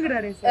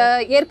நடந்திருக்குங்கறாரு.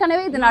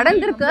 ஏற்கனவே இது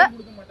நடந்திருக்கு.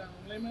 கொடுக்க மாட்டாங்க.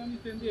 உங்களை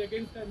சேர்ந்து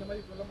எகைன்ஸ்டா இந்த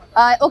மாதிரி சொல்ல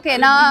மாட்டாங்க. ஓகே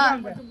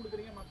நான்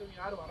கொடுக்குறீங்க, மத்தவங்க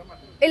யாரும் வர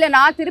மாட்டாங்க. இல்லை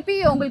நான் திருப்பி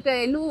உங்களுக்கு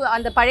இன்னும்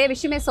அந்த பழைய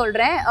விஷயமே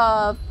சொல்கிறேன்.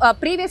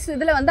 ப்ரீவியஸ்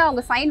இதில் வந்து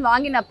அவங்க சைன்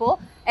வாங்கினப்போ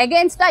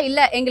எகெயின்ஸ்டாக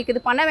இல்லை எங்களுக்கு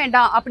இது பண்ண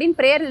வேண்டாம் அப்படின்னு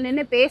ப்ரேயரில்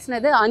நின்று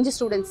பேசினது 5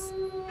 ஸ்டூடெண்ட்ஸ்.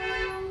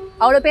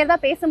 அவ்வளோ பேர்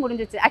தான் பேச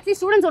முடிஞ்சிச்சு. ஆக்சுவலி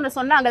ஸ்டூடெண்ட்ஸ் ஒன்று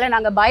சொன்னாங்கல்ல,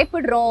 நாங்கள்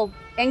பயப்படுறோம்,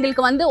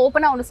 எங்களுக்கு வந்து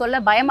ஓப்பனாக ஒன்று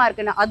சொல்ல பயமாக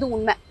இருக்குன்னு. அது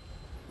உண்மை.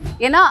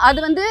 ஏன்னா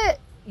அது வந்து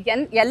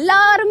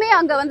எல்லாருமே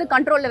அங்கே வந்து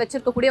கண்ட்ரோலில்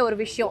வச்சுருக்கக்கூடிய ஒரு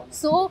விஷயம்.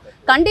 ஸோ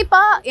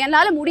கண்டிப்பாக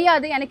என்னால்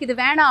முடியாது, எனக்கு இது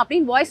வேணாம்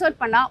அப்படின்னு வாய்ஸ்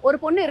அவுட் பண்ணால் ஒரு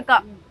பொண்ணு இருக்கா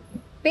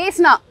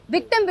பேசினா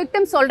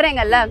விக்டம்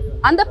சொல்கிறேங்கல்ல,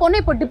 அந்த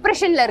பொண்ணு இப்போ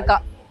டிப்ரெஷனில் இருக்கா.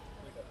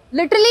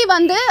 லிட்ரலி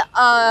வந்து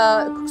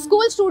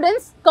ஸ்கூல்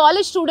ஸ்டூடெண்ட்ஸ்,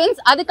 காலேஜ்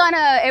ஸ்டூடெண்ட்ஸ் அதுக்கான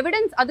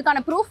எவிடன்ஸ்,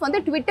 அதுக்கான ப்ரூஃப் வந்து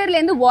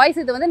ட்விட்டர்லேருந்து வாய்ஸ்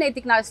இது வந்து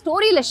நேற்றுக்கு நான்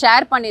ஸ்டோரியில்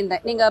ஷேர்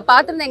பண்ணியிருந்தேன். நீங்கள்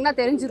பார்த்துருந்தீங்கன்னா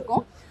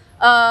தெரிஞ்சிருக்கும்.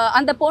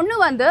 அந்த பொண்ணு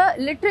வந்து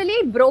லிட்ரலி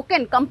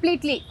ப்ரோக்கன்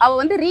கம்ப்ளீட்லி. அவள்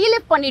வந்து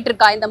ரீலிவ் பண்ணிட்டு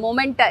இருக்கா இந்த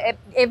மொமெண்ட்டை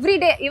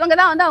எவ்ரிடே. இவங்க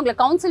தான் வந்து அவங்களை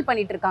கவுன்சில்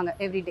பண்ணிட்டு இருக்காங்க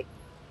எவ்ரிடே.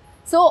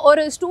 ஸோ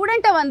ஒரு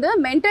ஸ்டூடெண்ட்டை வந்து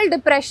mental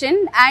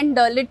depression and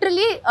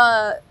literally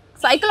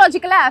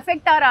சைக்கலாஜிக்கலாக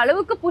affect ஆகிற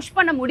அளவுக்கு புஷ்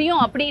பண்ண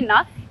முடியும் அப்படின்னா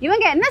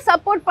இவங்க என்ன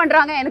சப்போர்ட்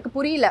பண்ணுறாங்க எனக்கு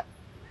புரியல.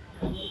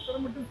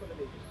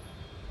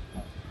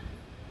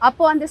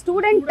 அப்போ அந்த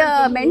ஸ்டூடெண்ட்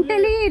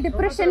மென்டலி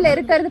டிப்ரெஷன்ல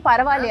இருக்கிறது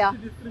பரவாயில்லையா?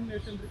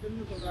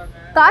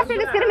 காஸ்ட்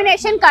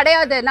டிஸ்கிரிமினேஷன்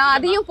கிடையாது. நான்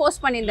அதையும்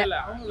போஸ்ட் பண்ணியிருந்தேன்.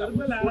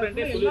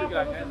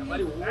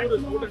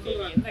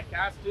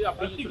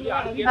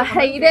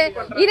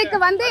 இதுக்கு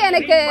வந்து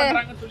எனக்கு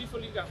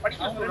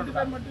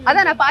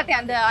அதான் நான் பார்த்தேன்,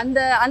 அந்த அந்த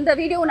அந்த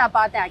வீடியோ நான்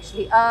பார்த்தேன்.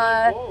 ஆக்சுவலி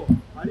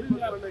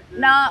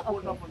நான்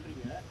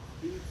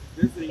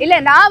இல்ல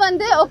நான்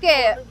வந்து ஓகே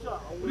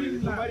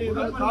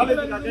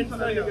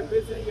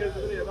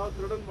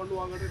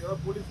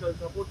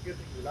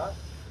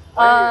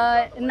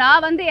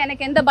நான் வந்து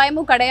எனக்கு எந்த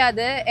பயமும்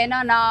கிடையாது. ஏன்னா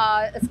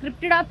நான்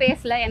ஸ்கிரிப்டடாக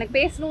பேசல, எனக்கு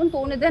பேசணும்னு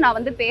தோணுது, நான்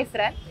வந்து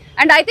பேசுகிறேன்.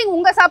 அண்ட் ஐ திங்க்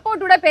உங்கள்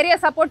சப்போர்ட்டோட பெரிய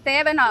சப்போர்ட்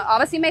தேவைன்னு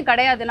அவசியமே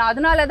கிடையாது. நான்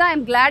அதனால தான்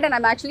I'm glad and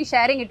I'm actually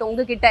sharing it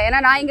உங்ககிட்ட. ஏன்னா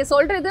நான் இங்கே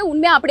சொல்கிறது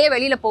உண்மையாக அப்படியே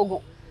வெளியில்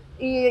போகும்.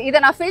 இதை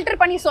நான் ஃபில்டர்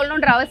பண்ணி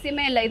சொல்லணுன்ற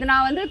அவசியமே இல்லை. இது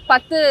நான் வந்து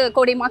 10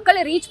 கோடி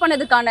மக்களை ரீச்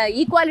பண்ணதுக்கான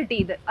ஈக்குவாலிட்டி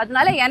இது.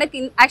 அதனால எனக்கு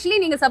ஆக்சுவலி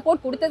நீங்கள்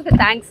சப்போர்ட் கொடுத்ததுக்கு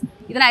தேங்க்ஸ்.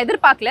 இதை நான்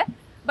எதிர்பார்க்கல,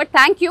 பட்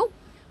தேங்க்யூ.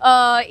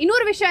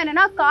 இன்னொரு விஷயம்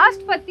என்னென்னா,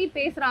 காஸ்ட் பற்றி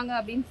பேசுகிறாங்க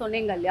அப்படின்னு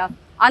சொன்னீங்க இல்லையா,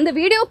 அந்த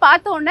வீடியோ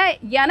பார்த்த உடனே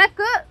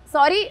எனக்கு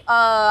சாரி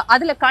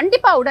அதில்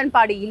கண்டிப்பாக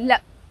உடன்பாடு இல்லை.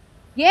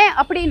 ஏன்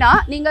அப்படின்னா,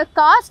 நீங்கள்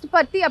காஸ்ட்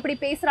பற்றி அப்படி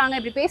பேசுகிறாங்க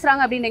இப்படி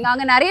பேசுகிறாங்க அப்படின்னீங்க.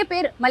 அங்கே நிறைய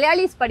பேர்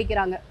மலையாளிஸ்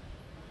படிக்கிறாங்க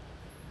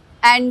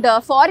அண்ட்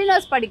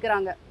ஃபாரினர்ஸ்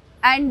படிக்கிறாங்க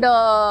அண்ட்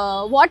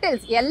வாட்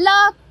எல்ஸ்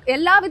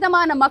எல்லா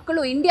விதமான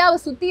மக்களும் இந்தியாவை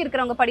சுற்றி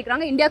இருக்கிறவங்க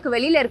படிக்கிறாங்க, இந்தியாவுக்கு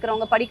வெளியில்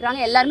இருக்கிறவங்க படிக்கிறாங்க,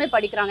 எல்லாருமே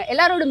படிக்கிறாங்க.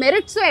 எல்லாரோட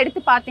மெரிட்ஸும்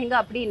எடுத்து பார்த்தீங்க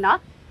அப்படின்னா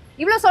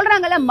இவ்வளோ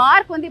சொல்கிறாங்கல்ல,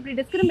 மார்க் வந்து இப்படி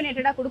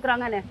டிஸ்கிரிமினேட்டடாக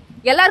கொடுக்குறாங்கன்னு.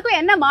 எல்லாருக்கும்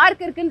என்ன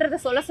மார்க் இருக்குன்றத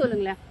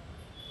சொல்லுங்களேன்.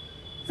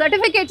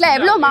 சர்டிஃபிகேட்ல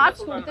எவ்வளோ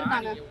மார்க்ஸ்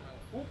கொடுத்துருக்காங்க.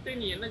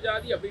 என்ன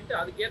ஜாதி அப்படின்ட்டு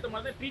அதுக்கேற்ற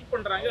மாதிரி தான் ட்ரீட்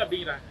பண்ணுறாங்க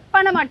அப்படிங்கிறாங்க.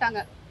 பண்ண மாட்டாங்க.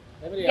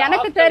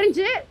 எனக்கு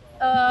தெரிஞ்சு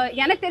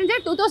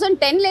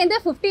 2010லேருந்து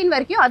 15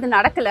 வரைக்கும் அது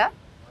நடக்கலை.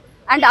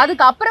 அண்ட்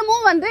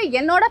அதுக்கப்புறமும் வந்து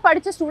என்னோட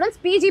படித்த ஸ்டூடெண்ட்ஸ்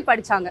பிஜி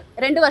படித்தாங்க,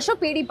 2 வருஷம்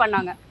பிடி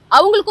பண்ணாங்க,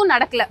 அவங்களுக்கும்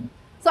நடக்கலை.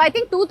 ஸோ ஐ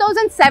திங்க்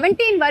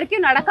 2017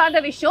 வரைக்கும் நடக்காத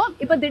விஷயம்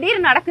இப்போ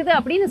திடீர்னு நடக்குது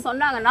அப்படின்னு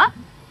சொன்னாங்கன்னா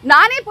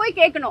நானே போய்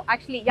கேட்கணும்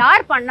ஆக்சுவலி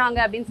யார் பண்ணாங்க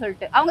அப்படின்னு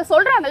சொல்லிட்டு. அவங்க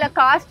சொல்கிறாங்கல்ல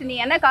காஸ்ட், நீ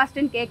என்ன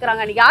காஸ்ட்டுன்னு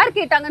கேட்குறாங்க. நீ யார்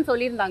கேட்டாங்கன்னு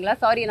சொல்லியிருந்தாங்களா?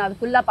 சாரி நான் அது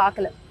ஃபுல்லாக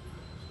பார்க்கல.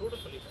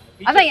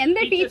 அதான் எந்த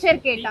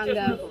டீச்சர் கேட்டாங்க?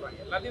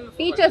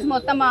 டீச்சர்ஸ்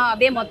மொத்தமா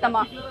அப்படியே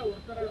மொத்தமா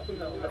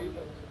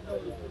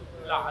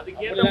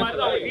அதுக்கேற்ற மாதிரி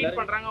தான் அவங்க ட்ரீட்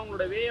பண்றாங்க.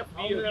 அவங்களோட வே ஆஃப்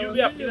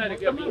வியூவே அப்படிதான்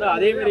இருக்கு. அப்படினா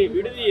அதே மாதிரி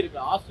விடுதி இருக்கு,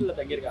 ஹாஸ்டல்ல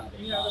தங்கி இருக்காங்க,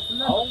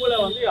 அவங்கள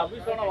வந்து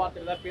அபியூஸான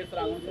வார்த்தையில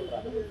பேசுறாங்கன்னு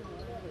சொல்றாங்க.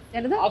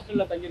 என்னது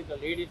ஹாஸ்டல்ல தங்கி இருக்க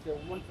லேடீஸ்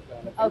உமன்ஸ்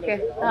இருக்காங்க, ஓகே,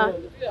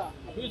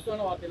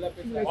 அபியூஸான வார்த்தையில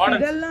பேசுறாங்க.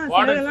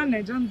 இதெல்லாம்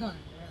நிஜம்தான்.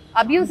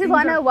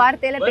 அபியூசிவான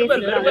வார்த்தையில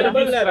பேசுறாங்க,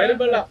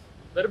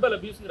 வெர்பல்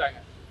அபியூஸ்ங்கறாங்க.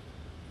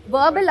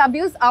 வெர்பல்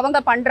அபியூஸ் அவங்க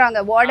பண்றாங்க,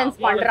 வார்டன்ஸ்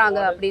பண்றாங்க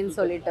அப்படின்னு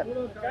சொல்லிட்டு.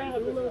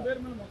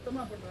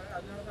 மொத்தமா பண்றாங்க.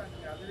 அதனால தான்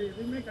அது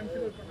எதுவுமே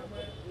கன்சிடர் பண்ணாம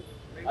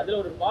அதுல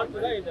ஒரு பார்ட்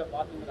தான் இத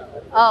பாத்துங்கறாங்க.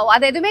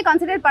 அது எதுவுமே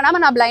கன்சிடர் பண்ணாம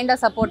நான் பிளைண்டா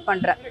சப்போர்ட்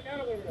பண்றேன்.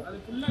 அது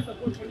ஃபுல்லா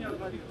சப்போர்ட் பண்ணி அத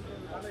மாதிரி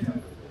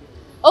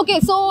ஓகே.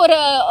 ஸோ ஒரு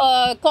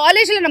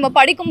காலேஜில் நம்ம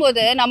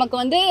படிக்கும்போது நமக்கு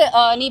வந்து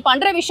நீ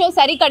பண்ணுற விஷயம்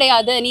சரி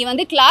கிடையாது, நீ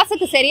வந்து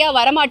கிளாஸுக்கு சரியாக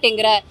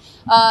வரமாட்டேங்கிற,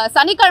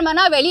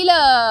 சனிக்கிழமைனா வெளியில்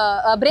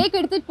பிரேக்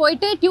எடுத்துகிட்டு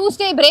போயிட்டு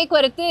டியூஸ்டே பிரேக்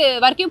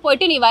வரைக்கும்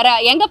போயிட்டு நீ வர,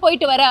 எங்கே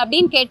போயிட்டு வர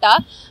அப்படின்னு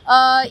கேட்டால்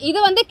இது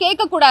வந்து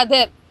கேட்கக்கூடாது.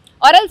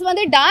 ஆர்எல்ஸ்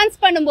வந்து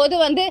டான்ஸ் பண்ணும்போது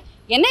வந்து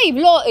என்ன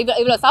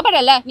இவ்வளோ சாப்பாடு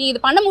இல்லை, நீ இது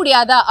பண்ண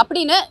முடியாதா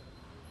அப்படின்னு.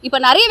 இப்போ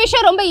நிறைய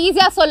விஷயம் ரொம்ப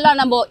ஈஸியாக சொல்லலாம்.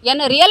 நம்ம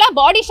என்னை ரியலாக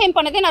பாடி ஷேம்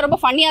பண்ணதே நான் ரொம்ப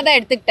ஃபன்னியாக தான்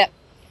எடுத்துக்கிட்டேன்.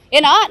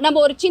 ஏன்னா நம்ம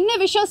ஒரு சின்ன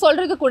விஷயம்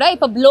சொல்றது கூட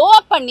இப்போ ப்ளோ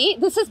அப் பண்ணி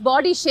திஸ் இஸ்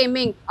பாடி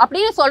ஷேமிங்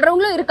அப்படின்னு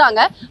சொல்றவங்களும் இருக்காங்க.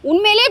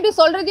 உண்மையிலே இப்படி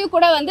சொல்றதையும்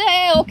கூட வந்து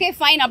ஓகே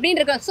ஃபைன் அப்படின்னு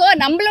இருக்கோம். ஸோ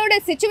நம்மளோட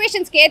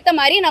சிச்சுவேஷன்ஸ்க்கு ஏற்ற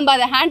மாதிரி நம்ம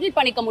அதை ஹேண்டில்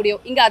பண்ணிக்க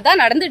முடியும். இங்கே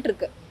அதான் நடந்துட்டு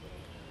இருக்கு.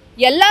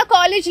 எல்லா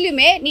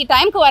காலேஜ்லையுமே நீ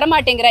டைமுக்கு வர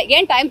மாட்டேங்கிற,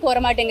 ஏன் டைமுக்கு வர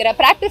மாட்டேங்கிற,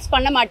 ப்ராக்டிஸ்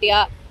பண்ண மாட்டியா,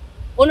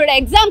 உன்னோட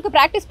எக்ஸாமுக்கு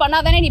ப்ராக்டிஸ்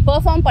பண்ணாதானே நீ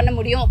பெர்ஃபார்ம் பண்ண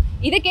முடியும்.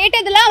 இது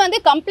கேட்டதெல்லாம் வந்து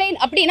கம்ப்ளைண்ட்.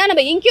 அப்படின்னா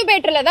நம்ம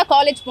இன்க்யூபேட்டரில் தான்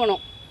காலேஜ்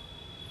போனோம்.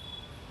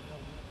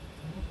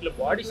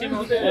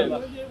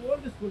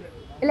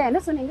 இல்ல என்ன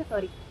சொன்னீங்க?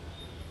 சாரி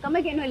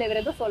கம்மிக்கு என்ன இல்லை,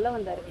 இவர் ஏதோ சொல்ல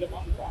வந்தாரு.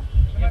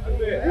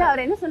 இல்ல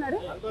அவர் என்ன சொன்னாரு?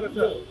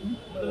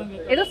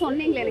 ஏதோ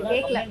சொன்னீங்களே எனக்கு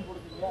கேட்கல.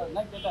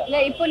 இல்ல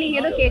இப்போ நீங்க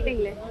ஏதோ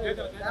கேட்டீங்களே.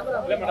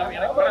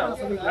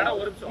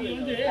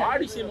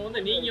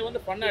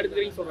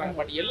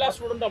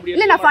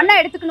 இல்ல நான் ஃபன்னா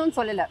எடுத்துக்கணும்னு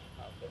சொல்லல.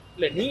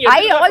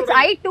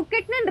 I took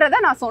itன்றத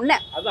நான்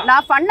சொன்னேன்.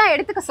 நான் ஃபன்னா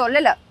எடுத்துக்க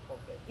சொல்லல.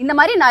 இந்த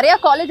மாதிரி நிறைய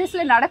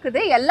காலேஜஸ்ல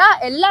நடக்குது.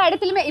 எல்லா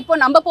இடத்துலயுமே இப்போ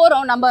நம்ம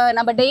போறோம்,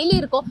 நம்ம டெய்லி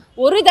இருக்கோம்.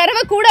 ஒரு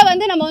தடவை கூட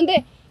வந்து நம்ம வந்து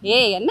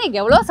என்ன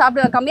எவ்வளோ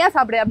சாப்பிடு, கம்மியா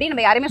சாப்பிடு அப்படின்னு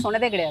நம்ம யாருமே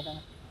சொன்னதே கிடையாது.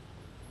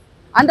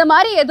 அந்த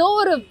மாதிரி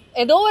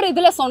ஏதோ ஒரு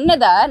இதுல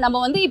சொன்னதை நம்ம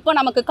வந்து இப்போ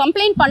நமக்கு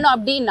கம்ப்ளைண்ட் பண்ணோம்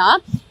அப்படின்னா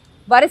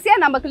வரிசையா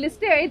நமக்கு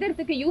லிஸ்ட்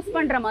எழுதுறதுக்கு யூஸ்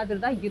பண்ற மாதிரி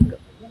தான் இருக்கு.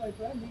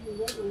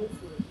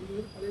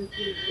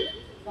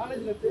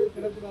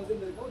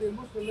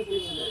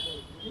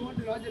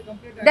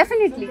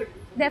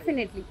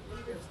 Definitely.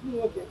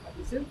 Okay. At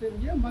the same time,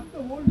 yeah, மற்ற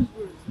ஓல்டு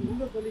ஸ்டூடெண்ட்ஸ்,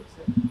 உங்க கொலீக்ஸ்,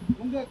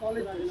 உங்க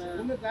காலேஜ்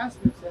உங்க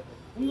கிளாஸ்மேட்ஸ்,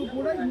 உங்க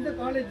கூட இந்த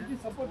காலேஜுக்கு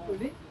சப்போர்ட்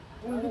பண்ணி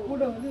உங்க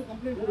கூட வந்து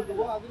கம்ப்ளைண்ட்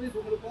கொடுக்கவோ, அதர்வைஸ்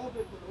உங்களுக்கு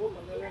கோஆபரேட் பண்ணவோ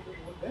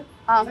பண்ணலன்றது ஒன்று.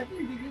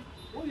 Second thing is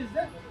who is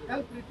the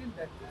culprit in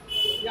that?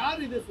 யார்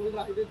இதை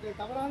சொல்றா? இது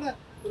தவறான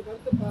ஒரு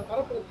கருத்தை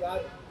பரப்புறது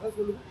யார்? அதை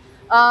சொல்லுங்க.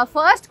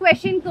 ஃபர்ஸ்ட்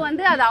கொஸ்டினுக்கு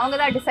வந்து அது அவங்க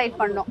தான் டிசைட்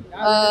பண்ணோம்.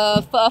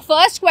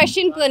 ஃபர்ஸ்ட்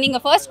கொஸ்டினுக்கு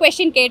நீங்கள் ஃபர்ஸ்ட்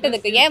கொஸ்டின்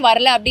கேட்டதுக்கு ஏன்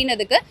வரல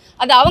அப்படின்னதுக்கு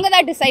அது அவங்க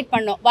தான் டிசைட்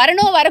பண்ணோம்.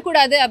 வரணும்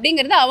வரக்கூடாது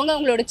அப்படிங்கிறது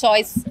அவங்களோட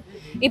சாய்ஸ்.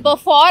 இப்போ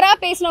ஃபாராக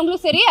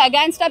பேசினவங்களும் சரி,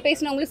 அகேன்ஸ்டாக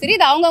பேசினவங்களும் சரி,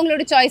 இது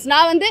அவங்களோட சாய்ஸ்.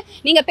 நான் வந்து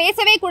நீங்கள்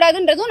பேசவே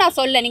கூடாதுன்றதும் நான்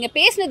சொல்ல, நீங்கள்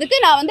பேசினதுக்கு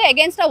நான் வந்து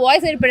அகேன்ஸ்டாக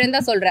வாய்ஸ் எழுப்பிடுன்னு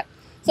தான் சொல்கிறேன்.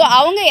 ஸோ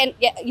அவங்க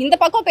இந்த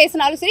பக்கம்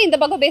பேசினாலும் சரி, இந்த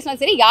பக்கம்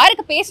பேசினாலும் சரி,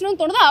 யாருக்கு பேசணும்னு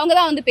தோணுதோ அவங்க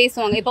தான் வந்து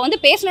பேசுவாங்க. இப்போ வந்து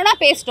பேசணும்னா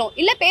பேசிட்டோம்,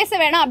 இல்லை பேச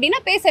வேணாம்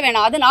அப்படின்னா பேச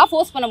வேணாம். அது நான்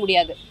ஃபோர்ஸ் பண்ண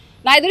முடியாது.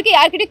 நான் இது வரைக்கும்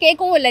யார்கிட்டயும்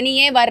கேட்கவும் இல்லை, நீ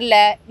ஏன் வரல,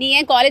 நீ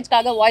ஏன்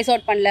காலேஜ்க்காக வாய்ஸ்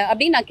அவுட் பண்ணல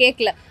அப்படின்னு நான்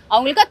கேட்கல.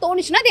 அவங்களுக்கா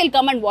தோணுச்சுன்னா they'll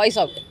come and voice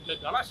out.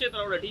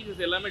 கலாஷேத்ராவோட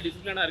teachers எல்லாமே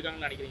டிசிப்ளினா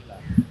இருக்காங்கன்னு நினைக்கிறீங்களா?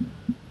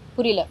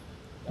 புரியல.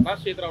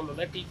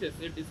 கலாஷேத்ராவோட டீச்சர்ஸ்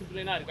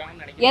டிசிப்ளினா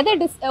இருக்காங்கன்னு நினைக்கிறீங்க?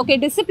 எது ஓகே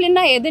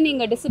டிசிப்ளின்னா எது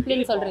நீங்க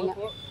டிசிப்ளின் சொல்றீங்க?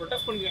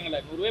 ப்ரொடெஸ்ட் பண்ணிருக்காங்கல,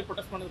 100 பேர்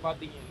ப்ரொடெஸ்ட் பண்ணது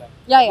பாத்தீங்கல்ல?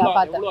 யா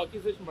பார்த்தேன். எவ்வளவு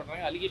அக்யூசேஷன்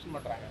பண்றாங்க, அலிகேஷன்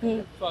பண்றாங்க.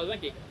 சோ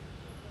அதுதான் கேக்குறேன்.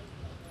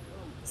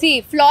 see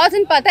flaws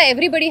ன்னு பார்த்தா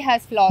everybody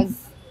has flaws.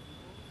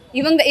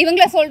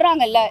 இவங்கள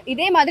சொல்றாங்கல்ல,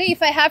 இதே மாதிரி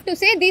if I have to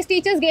say these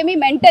teachers gave me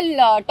mental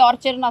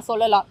torture நான்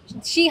சொல்லலாம்.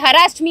 she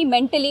harassed me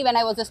mentally when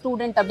I was a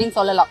student அப்படின்னு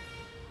சொல்லலாம்.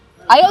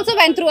 I also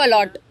went through a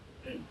lot.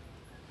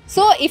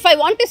 so if I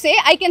want to say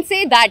I can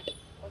say that.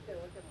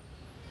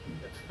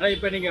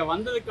 இப்போ நீங்க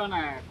வந்ததுக்கான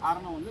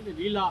காரணம் வந்து இந்த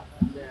லீலா,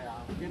 இந்த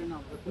பேர் என்ன,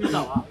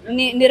 புனிதாவா,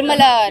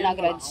 நிர்மலா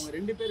நாகராஜ், அவங்க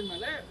ரெண்டு பேர்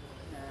மேல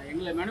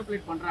எங்களை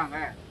மேனிபுலேட் பண்றாங்க.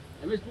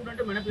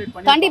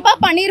 கண்டிப்பா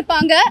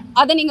பண்ணிருப்பாங்க.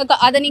 அதை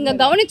நீங்க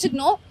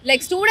கவனிச்சுக்கணும்.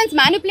 லைக் ஸ்டூடெண்ட்ஸ்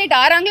மேனிபுலேட்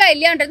ஆறாங்களா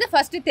இல்லையான்றது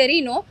ஃபர்ஸ்ட்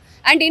தெரியணும்.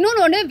 அண்ட்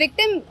இன்னொன்று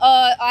விக்டிம்,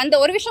 அந்த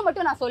ஒரு விஷயம்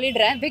மட்டும் நான்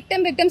சொல்லிடுறேன்.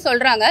 விக்டிம்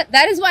சொல்றாங்க.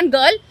 தேர் இஸ் ஒன்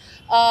கேர்ள்,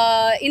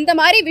 இந்த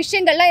மாதிரி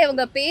விஷயங்கள்லாம்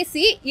இவங்க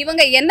பேசி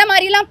இவங்க எந்த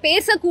மாதிரிலாம்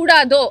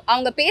பேசக்கூடாதோ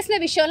அவங்க பேசின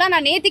விஷயம்லாம்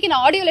நான் நேற்றுக்கு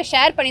நான் ஆடியோவில்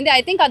ஷேர் பண்ணியிருந்தேன்.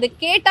 ஐ திங்க் அது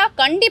கேட்டால்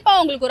கண்டிப்பாக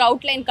அவங்களுக்கு ஒரு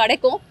அவுட்லைன்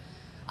கிடைக்கும்.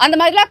 அந்த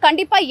மாதிரிலாம்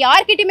கண்டிப்பாக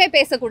யார்கிட்டையுமே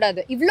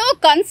பேசக்கூடாது. இவ்வளோ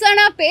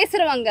கன்சர்னாக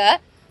பேசுகிறவங்க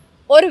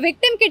ஒரு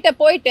விக்டிம் கிட்ட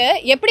போயிட்டு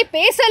எப்படி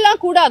பேசலாம்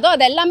கூடாதோ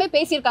அது எல்லாமே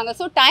பேசியிருக்காங்க.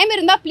 ஸோ டைம்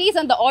இருந்தால்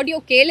ப்ளீஸ் அந்த ஆடியோ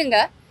கேளுங்க.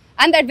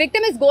 And that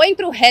victim is going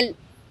through ஹெல்.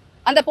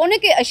 அந்த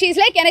பொண்ணுக்கு ஷீ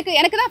இஸ் லைக்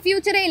எனக்கு தான்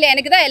ஃபியூச்சரே இல்லை,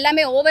 எனக்கு தான்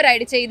எல்லாமே ஓவர்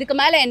ஆயிடுச்சு, இதுக்கு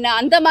மேலே என்ன,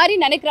 அந்த மாதிரி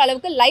நினைக்கிற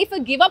அளவுக்கு லைஃபை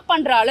கிவ் அப்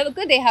பண்ணுற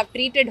அளவுக்கு they have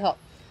treated her.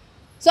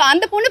 So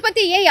அந்த பொண்ணு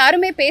பற்றி ஏன்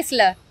யாருமே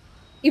பேசல?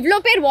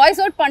 இவ்வளோ பேர்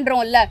வாய்ஸ் அவுட்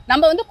பண்ணுறோம்ல,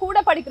 நம்ம வந்து கூட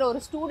படிக்கிற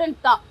ஒரு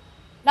ஸ்டூடெண்ட் தான்.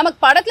 நமக்கு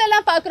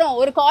படத்துலலாம் பார்க்குறோம்,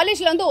 ஒரு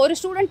காலேஜில் வந்து ஒரு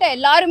ஸ்டூடெண்ட்டை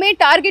எல்லாருமே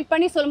டார்கெட்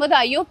பண்ணி சொல்லும்போது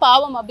ஐயோ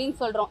பாவம் அப்படின்னு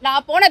சொல்கிறோம்.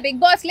 நான் போன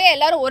பிக் பாஸ்லேயே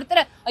எல்லாரும்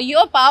ஒருத்தர்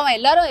ஐயோ பாவம்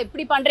எல்லாரும்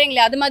எப்படி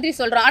பண்ணுறீங்களே அது மாதிரி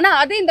சொல்கிறோம். ஆனால்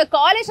அது இந்த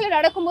காலேஜில்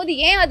நடக்கும்போது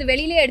ஏன் அது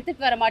வெளியிலே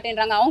எடுத்துகிட்டு வர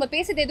மாட்டேன்றாங்க? அவங்க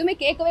பேசுறது எதுவுமே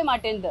கேட்கவே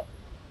மாட்டேங்குது.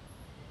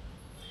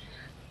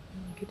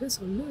 கிட்ட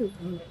சொல்லு,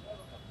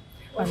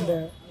 அந்த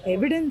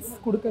எவிடன்ஸ்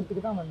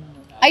கொடுக்கிறதுக்கு தான் வந்தாங்க.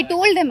 I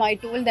told them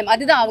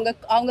அதுதான்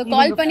அவங்க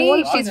கால் பண்ணி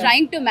she is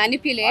trying to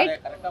manipulate.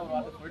 கரெக்ட்டா ஒரு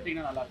வார்த்தை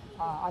சொல்லிட்டீங்கன்னா நல்லா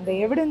இருக்கும். அந்த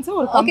எவிடன்ஸ்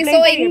ஒரு ஓகே. சோ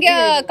இங்க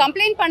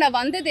கம்ப்ளைண்ட் பண்ண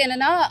வந்தது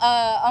என்னன்னா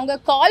அவங்க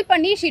கால்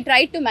பண்ணி she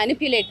tried to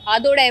manipulate.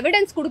 அதோட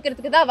எவிடன்ஸ்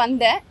கொடுக்கிறதுக்கு தான்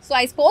வந்தேன். So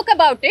I spoke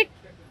about it.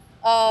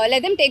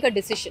 Let them take a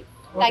decision.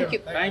 Thank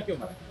you.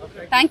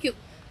 Thank you.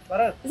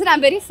 Listen,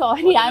 I'm very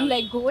sorry. I'm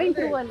like going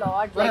through a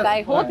lot. Like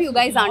I hope you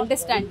guys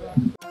understand.